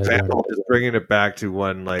another example, just bringing it back to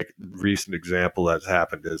one like recent example that's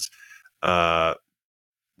happened is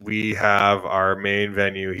we have our main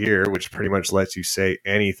venue here, which pretty much lets you say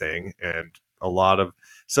anything. And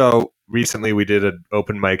so recently we did an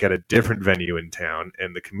open mic at a different venue in town,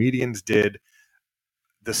 and the comedians did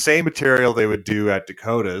the same material they would do at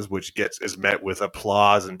Dakota's, which is met with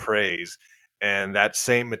applause and praise. And that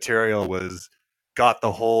same material got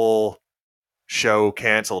the whole show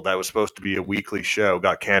canceled. That was supposed to be a weekly show,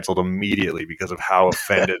 got canceled immediately because of how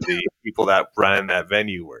offended the people that ran that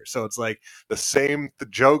venue were. So it's like the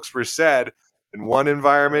jokes were said in one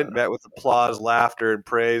environment, met with applause, laughter, and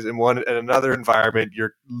praise. In another environment,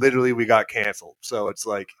 we got canceled. So it's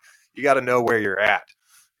like, you got to know where you're at,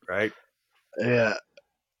 right? Yeah.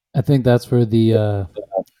 I think that's where the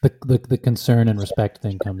concern and respect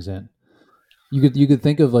thing comes in. You could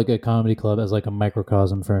think of like a comedy club as like a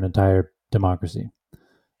microcosm for an entire democracy,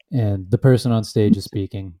 and the person on stage is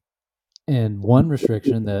speaking, and one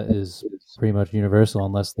restriction that is pretty much universal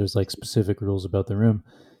unless there's like specific rules about the room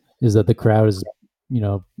is that the crowd is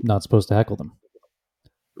not supposed to heckle them.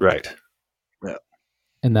 Right. Yeah.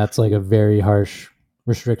 And that's like a very harsh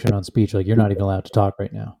restriction on speech. Like, you're not even allowed to talk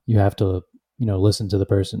right now. You have to, listen to the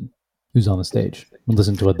person who's on the stage and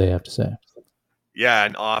listen to what they have to say. Yeah,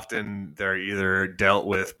 and often they're either dealt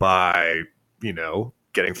with by,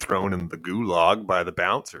 getting thrown in the gulag by the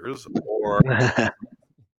bouncers,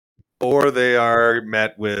 or they are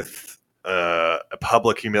met with a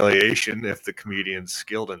public humiliation if the comedian's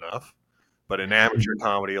skilled enough. But in amateur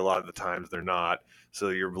comedy, a lot of the times they're not. So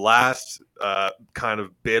your last kind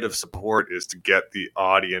of bit of support is to get the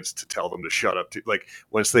audience to tell them to shut up. Like,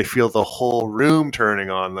 once they feel the whole room turning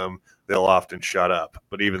on them, they'll often shut up.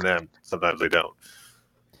 But even then, sometimes they don't.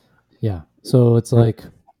 Yeah. So it's like,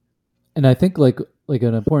 and I think like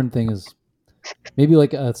an important thing is maybe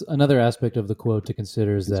like another aspect of the quote to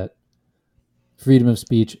consider is that freedom of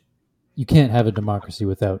speech, you can't have a democracy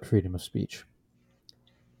without freedom of speech.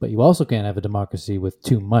 But you also can't have a democracy with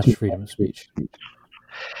too much freedom of speech.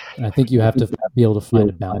 And I think you have to be able to find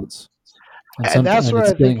a balance. And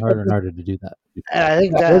it's getting harder and harder to do that. And I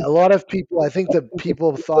think that a lot of people, I think the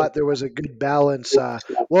people thought there was a good balance.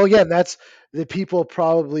 Well, again, that's the people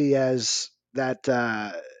probably as that,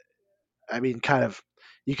 kind of,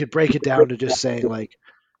 you could break it down to just saying like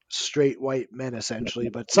straight white men essentially,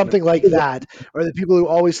 but something like that, or the people who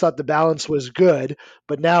always thought the balance was good,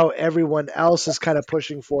 but now everyone else is kind of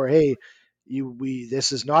pushing for, hey,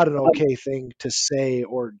 this is not an okay thing to say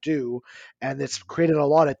or do, and it's created a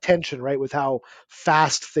lot of tension, right, with how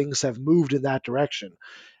fast things have moved in that direction.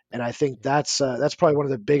 And I think that's probably one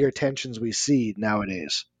of the bigger tensions we see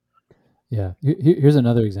nowadays. Yeah, here's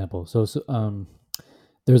another example. So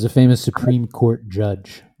there's a famous Supreme Court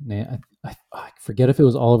judge. I forget if it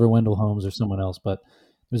was Oliver Wendell Holmes or someone else, but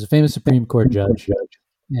there was a famous Supreme Court judge,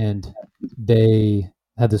 and they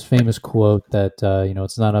had this famous quote that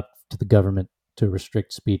it's not up to the government to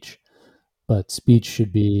restrict speech, but speech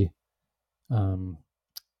should be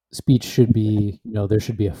there should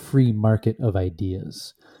be a free market of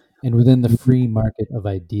ideas, and within the free market of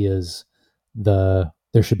ideas, there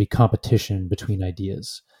should be competition between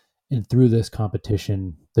ideas, and through this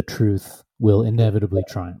competition, the truth will inevitably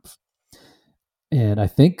triumph. And I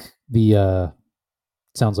think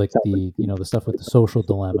sounds like the stuff with the social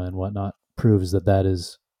dilemma and whatnot proves that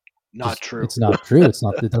is not true. It's not true.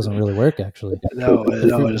 It doesn't really work, actually. No,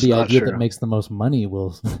 it's the not idea true. that makes the most money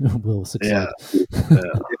will succeed.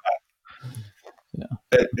 Yeah.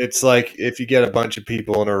 It's like if you get a bunch of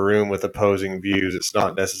people in a room with opposing views, it's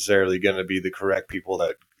not necessarily going to be the correct people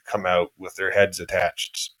that come out with their heads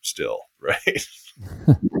attached still, right?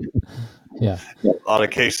 Yeah. A lot of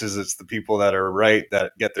cases, it's the people that are right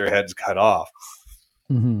that get their heads cut off.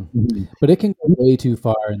 Mm-hmm. But it can go way too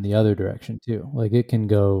far in the other direction too. Like, it can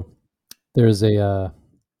go. There's the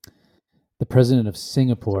president of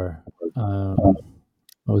Singapore. What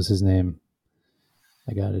was his name?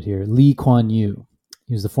 I got it here. Lee Kuan Yew.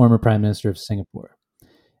 He was the former prime minister of Singapore.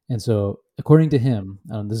 And so, according to him,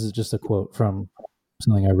 this is just a quote from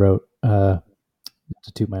something I wrote to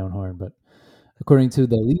toot my own horn, but according to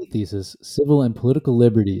the Lee thesis, civil and political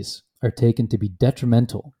liberties are taken to be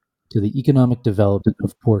detrimental to the economic development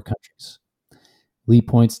of poor countries. Lee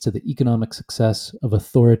points to the economic success of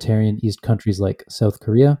authoritarian East countries like South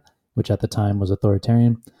Korea, which at the time was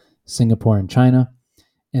authoritarian, Singapore and China,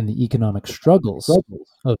 and the economic struggles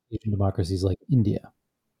of Asian democracies like India.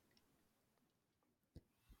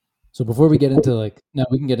 So before we get into now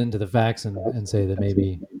we can get into the facts and say that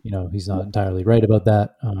maybe, he's not entirely right about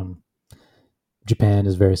that. Japan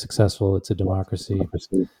is very successful. It's a democracy.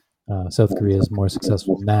 South Korea is more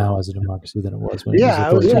successful now as a democracy than it was when it was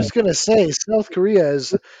I was just going to say South Korea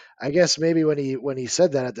is, I guess maybe when he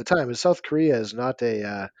said that at the time, South Korea is not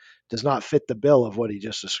does not fit the bill of what he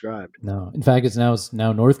just described. No. In fact, it's now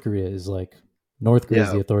North Korea is the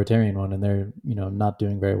authoritarian one, and they're, not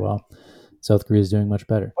doing very well. South Korea is doing much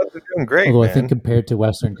better. But they're doing great. Although man. I think compared to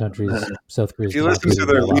Western countries, South Korea. If you listen to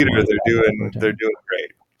their leader, they're doing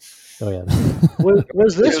great. Oh yeah.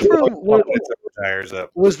 was this from?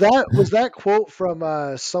 Was that quote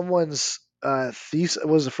from someone's thesis?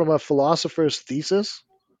 Was it from a philosopher's thesis?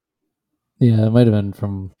 Yeah, it might have been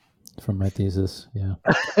from my thesis. Yeah.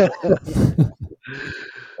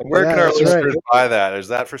 Where can our listeners buy that? Is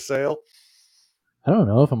that for sale? I don't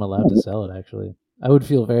know if I'm allowed to sell it. Actually, I would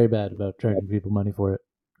feel very bad about charging people money for it.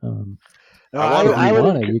 I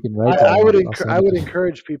would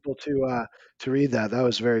encourage people to read that. That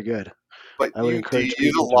was very good. But you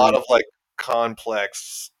use a lot of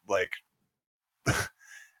complex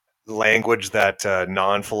language that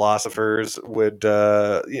non-philosophers would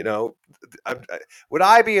would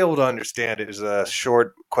I be able to understand it? Is a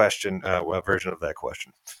short question, version of that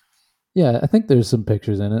question. Yeah, I think there's some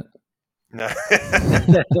pictures in it. No.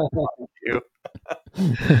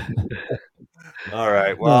 All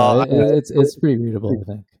right. Well, no, it's pretty readable.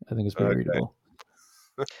 I think it's pretty readable.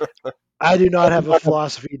 I do not have a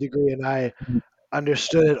philosophy degree, and I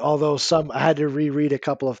understood it. Although I had to reread a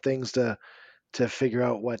couple of things to figure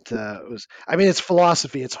out what was. I mean, it's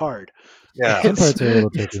philosophy. It's hard. Yeah, some parts are a little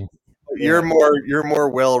tricky. You're more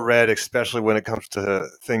well read, especially when it comes to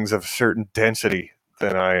things of certain density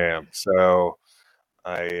than I am. So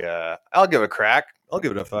I'll give it a crack. I'll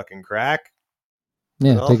give it a fucking crack.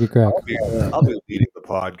 Yeah, take a crack. I'll be leading the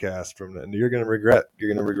podcast from then. You're gonna regret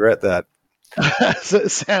that.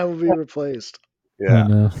 Sam will be replaced. Yeah. I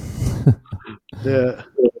know. Yeah.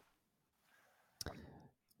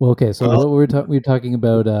 Well, okay. So what we were talking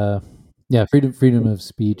about, freedom of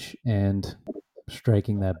speech and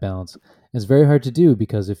striking that balance. It's very hard to do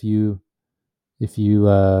because if you if you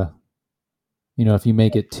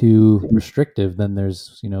make it too restrictive, then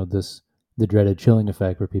there's the dreaded chilling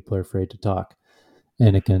effect where people are afraid to talk,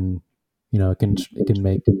 and it can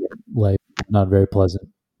make life not very pleasant.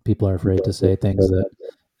 People are afraid to say things that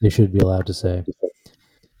they should be allowed to say.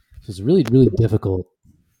 So it's a really, really difficult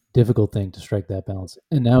thing to strike that balance.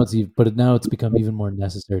 And now it's become even more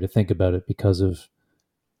necessary to think about it because of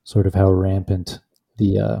sort of how rampant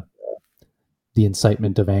the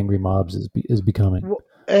incitement of angry mobs is becoming. Well,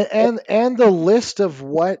 and the list of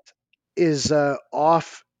what is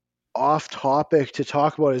off topic to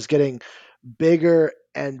talk about is getting bigger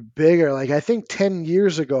and bigger. Like I think 10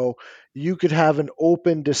 years ago, you could have an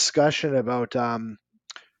open discussion about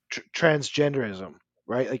transgenderism,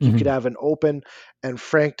 right? Like you could have an open and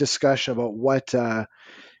frank discussion about what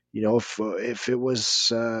if it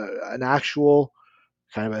was an actual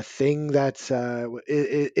kind of a thing that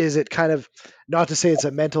is it kind of, not to say it's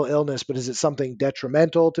a mental illness, but is it something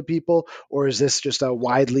detrimental to people, or is this just a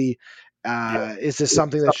widely is this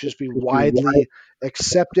something that should just be widely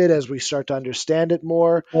accepted as we start to understand it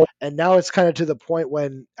more? And now it's kind of to the point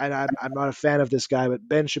when, and I'm not a fan of this guy, but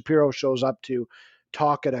Ben Shapiro shows up to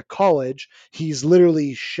talk at a college. He's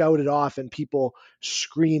literally shouted off and people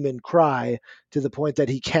scream and cry to the point that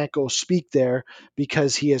he can't go speak there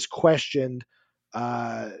because he has questioned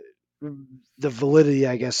the validity,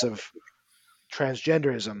 I guess, of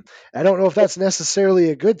transgenderism. I don't know if that's necessarily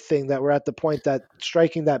a good thing that we're at the point that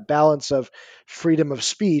striking that balance of freedom of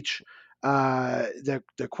speech, the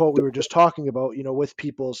quote we were just talking about, with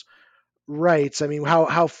people's rights. I mean,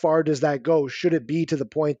 how far does that go? Should it be to the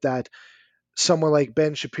point that someone like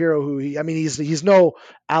Ben Shapiro, he's no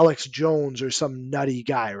Alex Jones or some nutty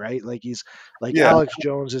guy, right? Like Alex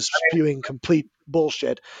Jones is spewing complete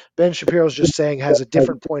bullshit. Ben Shapiro's just saying has a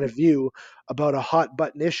different point of view about a hot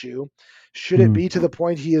button issue. Should it be to the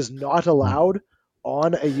point he is not allowed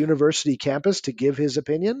on a university campus to give his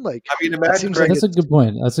opinion? Like, it seems like that's a good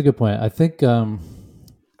point. That's a good point. I think what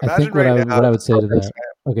I would say to that.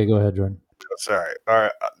 Okay, go ahead, Jordan. Sorry. All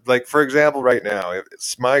right. Like, for example, right now,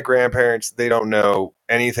 it's my grandparents, they don't know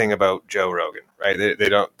anything about Joe Rogan, right? They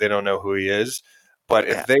don't know who he is. But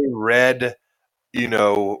if they read,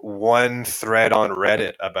 one thread on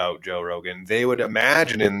Reddit about Joe Rogan, they would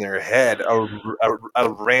imagine in their head a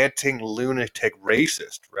ranting lunatic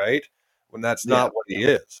racist, right? When that's not what he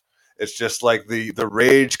is. It's just like the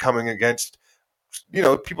rage coming against,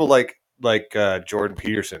 people like Jordan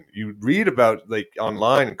Peterson. You read about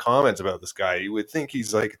online comments about this guy, you would think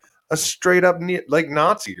he's like a straight up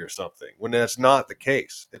Nazi or something, when that's not the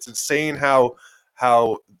case. It's insane how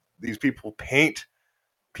these people paint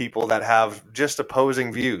people that have just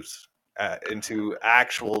opposing views into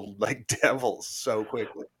actual devils so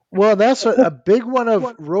quickly. Well, that's a big one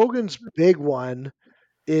of Rogan's big one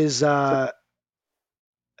is at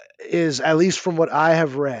least from what I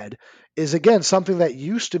have read, is again something that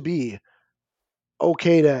used to be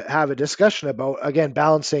okay to have a discussion about, again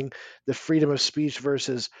balancing the freedom of speech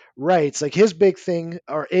versus rights. Like his big thing,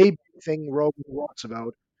 or a big thing Rogan talks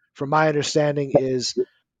about, from my understanding, is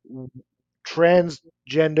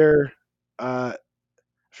transgender,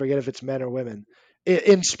 forget if it's men or women,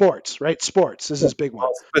 in sports, right? Sports is his big one.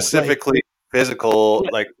 Specifically physical,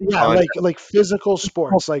 like physical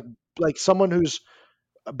sports, like someone who's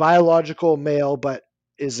a biological male but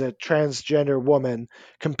is a transgender woman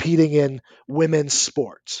competing in women's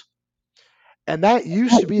sports. And that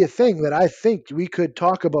used to be a thing that I think we could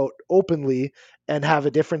talk about openly and have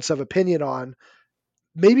a difference of opinion on,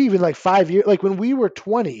 maybe even 5 years. Like when we were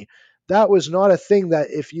 20, that was not a thing that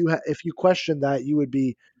if you questioned that, you would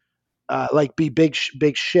be be big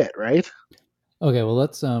shit, right? Okay, well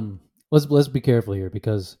let's be careful here,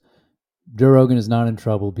 because Joe Rogan is not in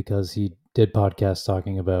trouble because he did podcasts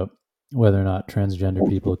talking about whether or not transgender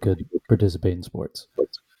people could participate in sports.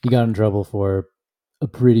 He got in trouble for a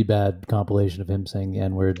pretty bad compilation of him saying the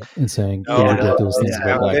N-word and saying ridiculous things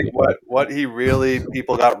about black people. What he really,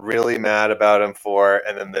 people got really mad about him for,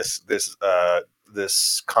 and then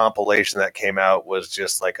this compilation that came out was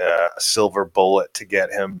just like a silver bullet to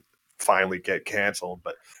get him finally get canceled.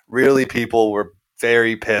 But really, people were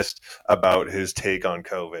very pissed about his take on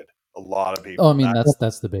COVID. A lot of people. Oh, I mean,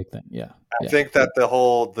 that's the big thing. Yeah. I think that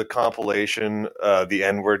the compilation, the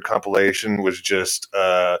N-word compilation, was just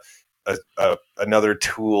another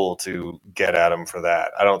tool to get at him for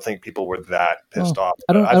that. I don't think people were that pissed off.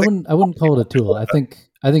 I wouldn't call it a tool. I think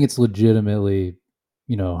it's legitimately,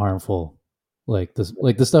 harmful. Like this,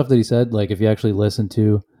 like the stuff that he said. Like if you actually listen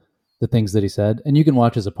to the things that he said, and you can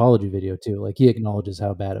watch his apology video too. Like he acknowledges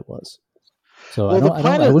how bad it was. So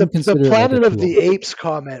I wouldn't consider the Planet it like of the Apes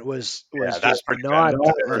comment was just not.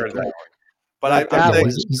 But I think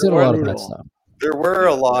he said a lot of bad stuff. There were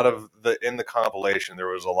a lot of in the compilation. There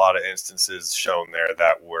was a lot of instances shown there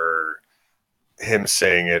that were him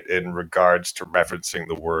saying it in regards to referencing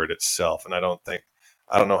the word itself, and I don't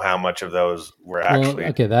know how much of those were actually.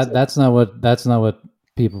 Okay, that's not what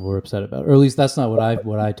people were upset about, or at least that's not what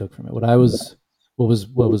I took from it.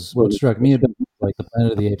 What struck me about like the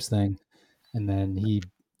Planet of the Apes thing, and then he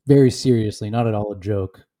very seriously, not at all a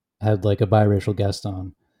joke, had like a biracial guest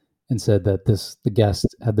on. And said that the guest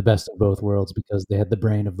had the best of both worlds because they had the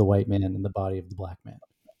brain of the white man and the body of the black man.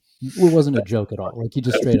 It wasn't a joke at all. Like he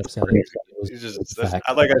just straight up said it. He's just,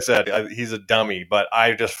 like I said, he's a dummy. But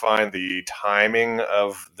I just find the timing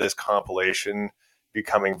of this compilation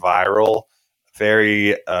becoming viral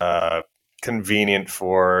very convenient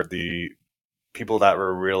for the people that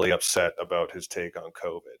were really upset about his take on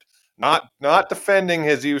COVID. Not defending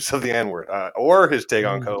his use of the N-word or his take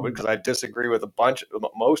on COVID, because I disagree with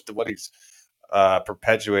most of what he's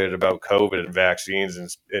perpetuated about COVID and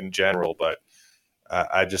vaccines in general. But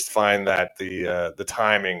I just find that the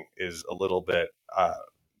timing is a little bit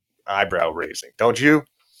eyebrow raising. Don't you?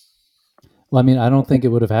 Well, I mean, I don't think it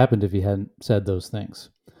would have happened if he hadn't said those things.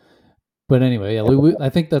 But anyway, yeah, I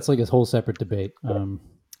think that's like a whole separate debate.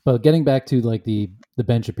 But getting back to like the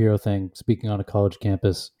Ben Shapiro thing, speaking on a college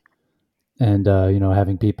campus. And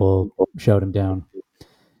having people shout him down.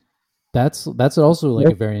 That's also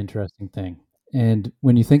like a very interesting thing. And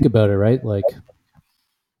when you think about it, right, like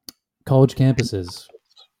college campuses,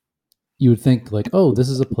 you would think like, oh, this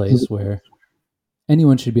is a place where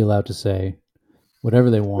anyone should be allowed to say whatever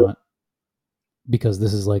they want because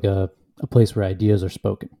this is like a place where ideas are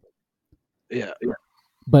spoken. Yeah.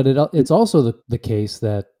 But it's also the case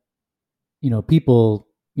that people,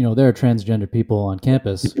 there are transgender people on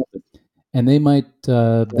campus. And they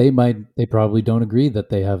probably don't agree that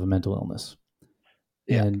they have a mental illness.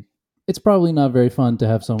 Yeah. And it's probably not very fun to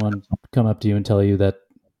have someone come up to you and tell you that,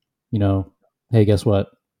 hey, guess what?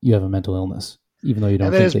 You have a mental illness, even though you don't.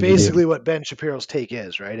 And that is basically what Ben Shapiro's take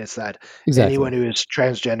is, right? It's that anyone who is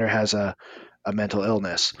transgender has a mental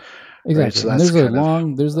illness. Exactly. Right? So that's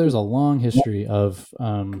there's a long history of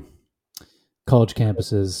college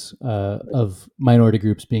campuses of minority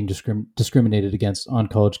groups being discriminated against on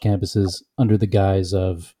college campuses under the guise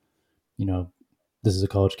of, this is a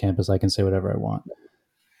college campus, I can say whatever I want.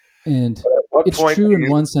 And it's true in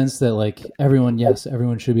one sense that like everyone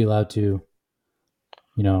should be allowed to,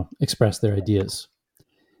 express their ideas.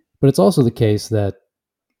 But it's also the case that,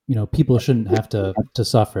 people shouldn't have to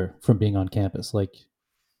suffer from being on campus. Like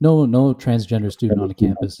no transgender student on a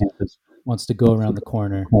campus wants to go around the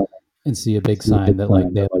corner and see a big sign that like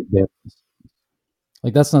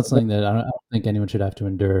that's not something that I don't think anyone should have to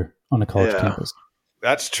endure on a college campus.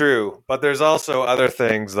 That's true, but there's also other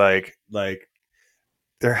things like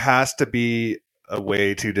there has to be a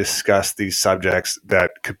way to discuss these subjects that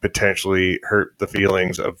could potentially hurt the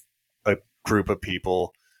feelings of a group of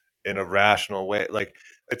people in a rational way. Like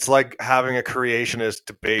it's like having a creationist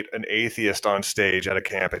debate an atheist on stage at a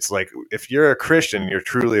camp. It's like if you're a Christian, you're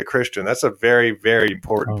truly a Christian. That's a very, very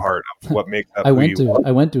important part of what makes up. I went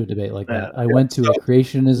to a debate like that. I went to a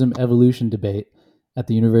creationism evolution debate at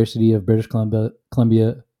the University of British Columbia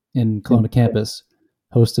in Kelowna campus,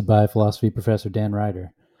 hosted by philosophy professor Dan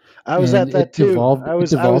Ryder. I was at that too. I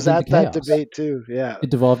was at that debate too. Yeah, it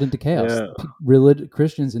devolved into chaos. Yeah.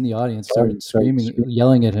 Christians in the audience started screaming,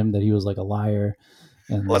 yelling at him that he was like a liar.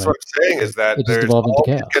 And that's what I'm saying is that there's going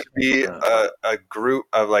to be a group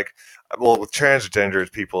of like, well, with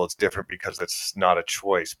transgender people, it's different because it's not a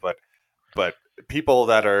choice. But people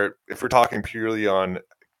that are, if we're talking purely on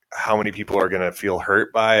how many people are going to feel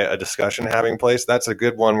hurt by a discussion having place. That's a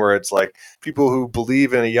good one where it's like people who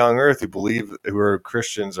believe in a young earth, who are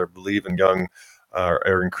Christians or believe in young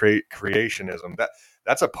or in creationism.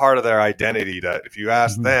 That's a part of their identity that if you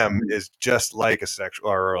ask them is just like a sexual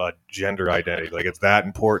or a gender identity. Like it's that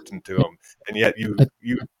important to them. And yet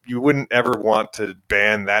you wouldn't ever want to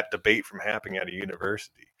ban that debate from happening at a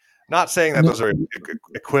university. Not saying that those are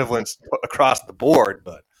equivalents across the board,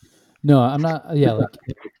 but no, I'm not. Yeah. Like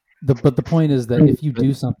but the point is that if you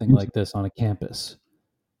do something like this on a campus,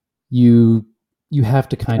 you have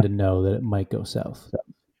to kind of know that it might go south.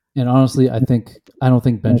 And honestly, I don't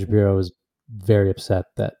think Ben Shapiro is very upset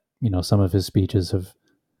that, some of his speeches have,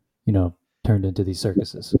 turned into these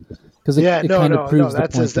circuses. Because it kind of proves the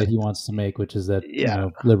point that he wants to make, which is that,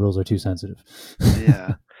 liberals are too sensitive.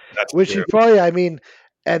 Yeah. Which you probably,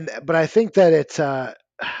 but I think that it's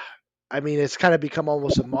kind of become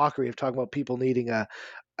almost a mockery of talking about people needing a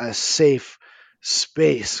safe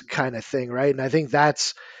space kind of thing, right? And I think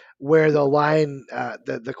that's where the line,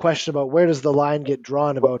 the question about where does the line get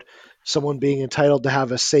drawn about someone being entitled to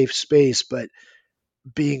have a safe space, but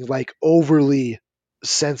being like overly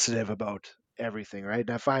sensitive about everything, right?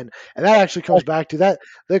 And that actually comes back to that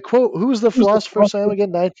the quote. Who's the philosopher, Sam,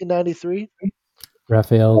 again? 1993.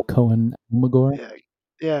 Raphael Cohen Almaguer.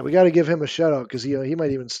 Yeah, we got to give him a shout out because he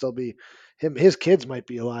might even still be him. His kids might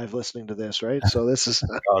be alive listening to this, right? So this is.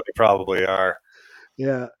 Oh, they probably are.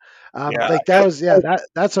 Yeah. Like that was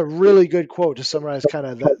that's a really good quote to summarize kind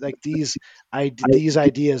of like these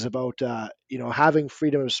ideas about having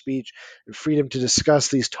freedom of speech and freedom to discuss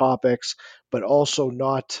these topics, but also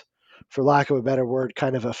not, for lack of a better word,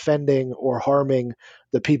 kind of offending or harming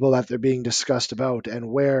the people that they're being discussed about, and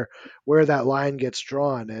where that line gets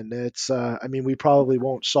drawn. And it's we probably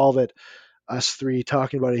won't solve it, us three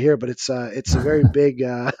talking about it here, but it's a very big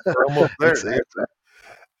We're almost there.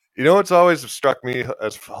 What's always struck me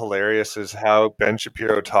as hilarious is how Ben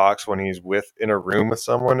Shapiro talks when he's in a room with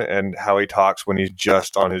someone and how he talks when he's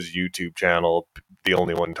just on his YouTube channel, the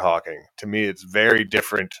only one talking. To me, it's very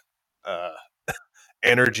different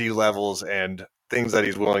energy levels and things that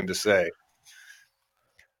he's willing to say.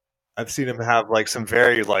 I've seen him have like some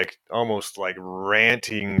very like almost like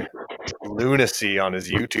ranting lunacy on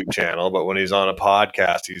his YouTube channel, but when he's on a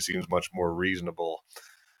podcast, he seems much more reasonable.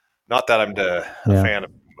 Not that I'm a fan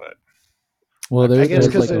of him, but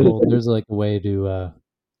there's like a way to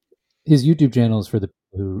his YouTube channel is for the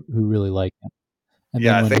people who really like him, and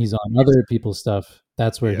then when he's on other people's stuff,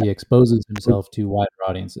 that's where he exposes himself to wider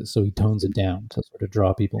audiences. So he tones it down to sort of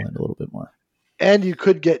draw people in a little bit more. And you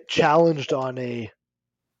could get challenged on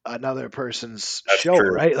another person's show,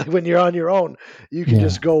 true. Right? Like when you're on your own, you can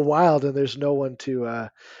just go wild, and there's no one to.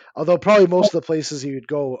 Although probably most of the places you would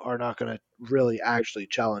go are not going to really actually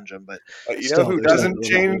challenge them, but know who doesn't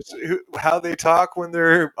change how they talk when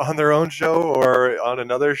they're on their own show or on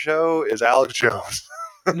another show is Alex Jones.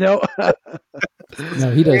 No,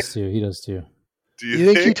 he does too. Do you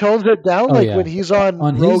think he tones it down? When he's on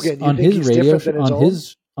Rogan, on his radio show,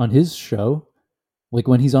 on his show. Like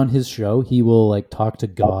when he's on his show, he will like talk to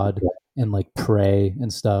God and like pray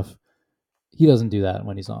and stuff. He doesn't do that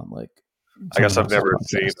when he's on like. I guess I've never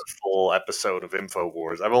seen a full episode of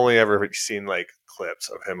InfoWars. I've only ever seen like clips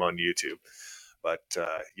of him on YouTube. But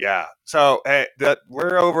yeah, so hey,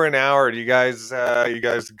 we're over an hour. Do you guys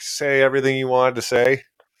say everything you wanted to say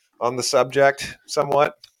on the subject?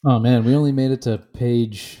 Somewhat. Oh man, we only made it to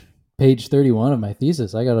page 31 of my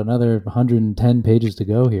thesis. I got another 110 pages to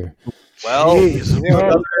go here. Well,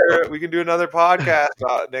 we can do another podcast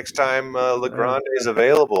next time Legrande is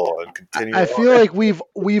available and continue. I feel like we've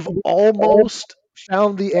almost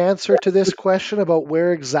found the answer to this question about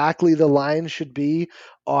where exactly the line should be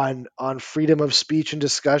on freedom of speech and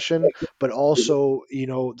discussion, but also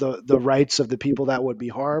the rights of the people that would be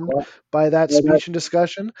harmed by that speech and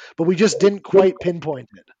discussion. But we just didn't quite pinpoint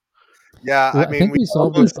it. Yeah, I think we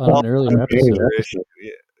solved it on an earlier episode.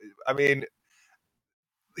 I mean,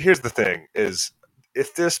 here's the thing: is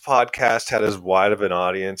if this podcast had as wide of an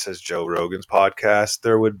audience as Joe Rogan's podcast,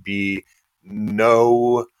 there would be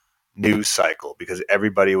no news cycle because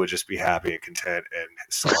everybody would just be happy and content and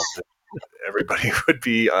solved it. Everybody would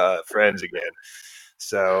be friends again.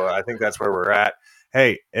 So I think that's where we're at.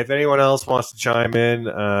 Hey, if anyone else wants to chime in,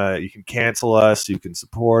 you can cancel us. You can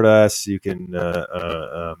support us. You can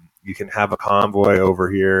have a convoy over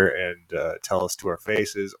here and tell us to our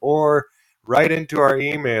faces, or write into our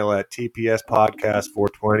email at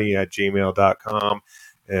tpspodcast420@gmail.com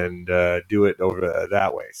and do it over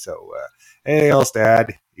that way. So anything else to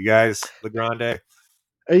add, you guys? Legrande?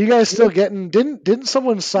 Are you guys still getting? Didn't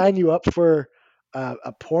someone sign you up for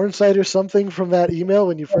a porn site or something from that email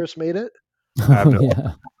when you first made it? I have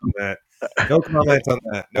no comment on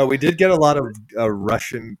that. No, we did get a lot of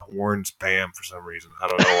Russian porn spam for some reason. I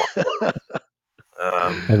don't know why.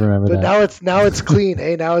 I remember but that. now it's clean.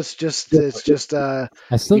 Hey, now it's just I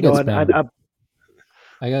still get spam.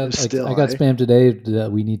 I got spam today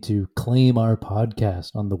that we need to claim our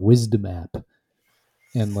podcast on the Wisdom app,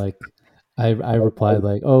 and like I replied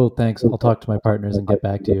like, "Oh, thanks. I'll talk to my partners and get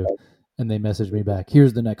back to you." And they messaged me back.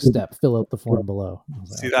 Here's the next step. Fill out the form below.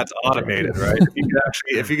 See, that's automated, right?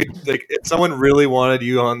 If someone really wanted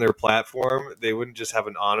you on their platform, they wouldn't just have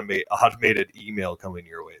an automated email coming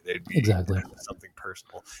your way. They'd be something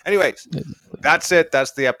personal. Anyways, that's it.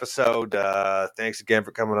 That's the episode. Thanks again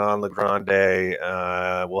for coming on,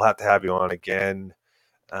 LeGrande. We'll have to have you on again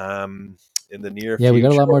in the near future. Yeah, we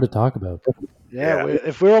got a lot more to talk about. Yeah.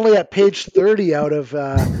 If we're only at page 30 out of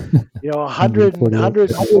 140,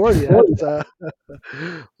 that's a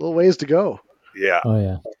little ways to go. Yeah. Oh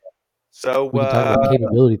yeah. So we can talk about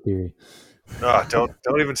capability theory. No,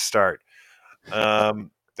 don't even start.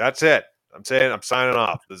 That's it. I'm signing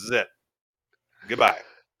off. This is it. Goodbye.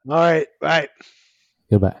 All right. Bye.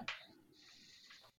 Goodbye.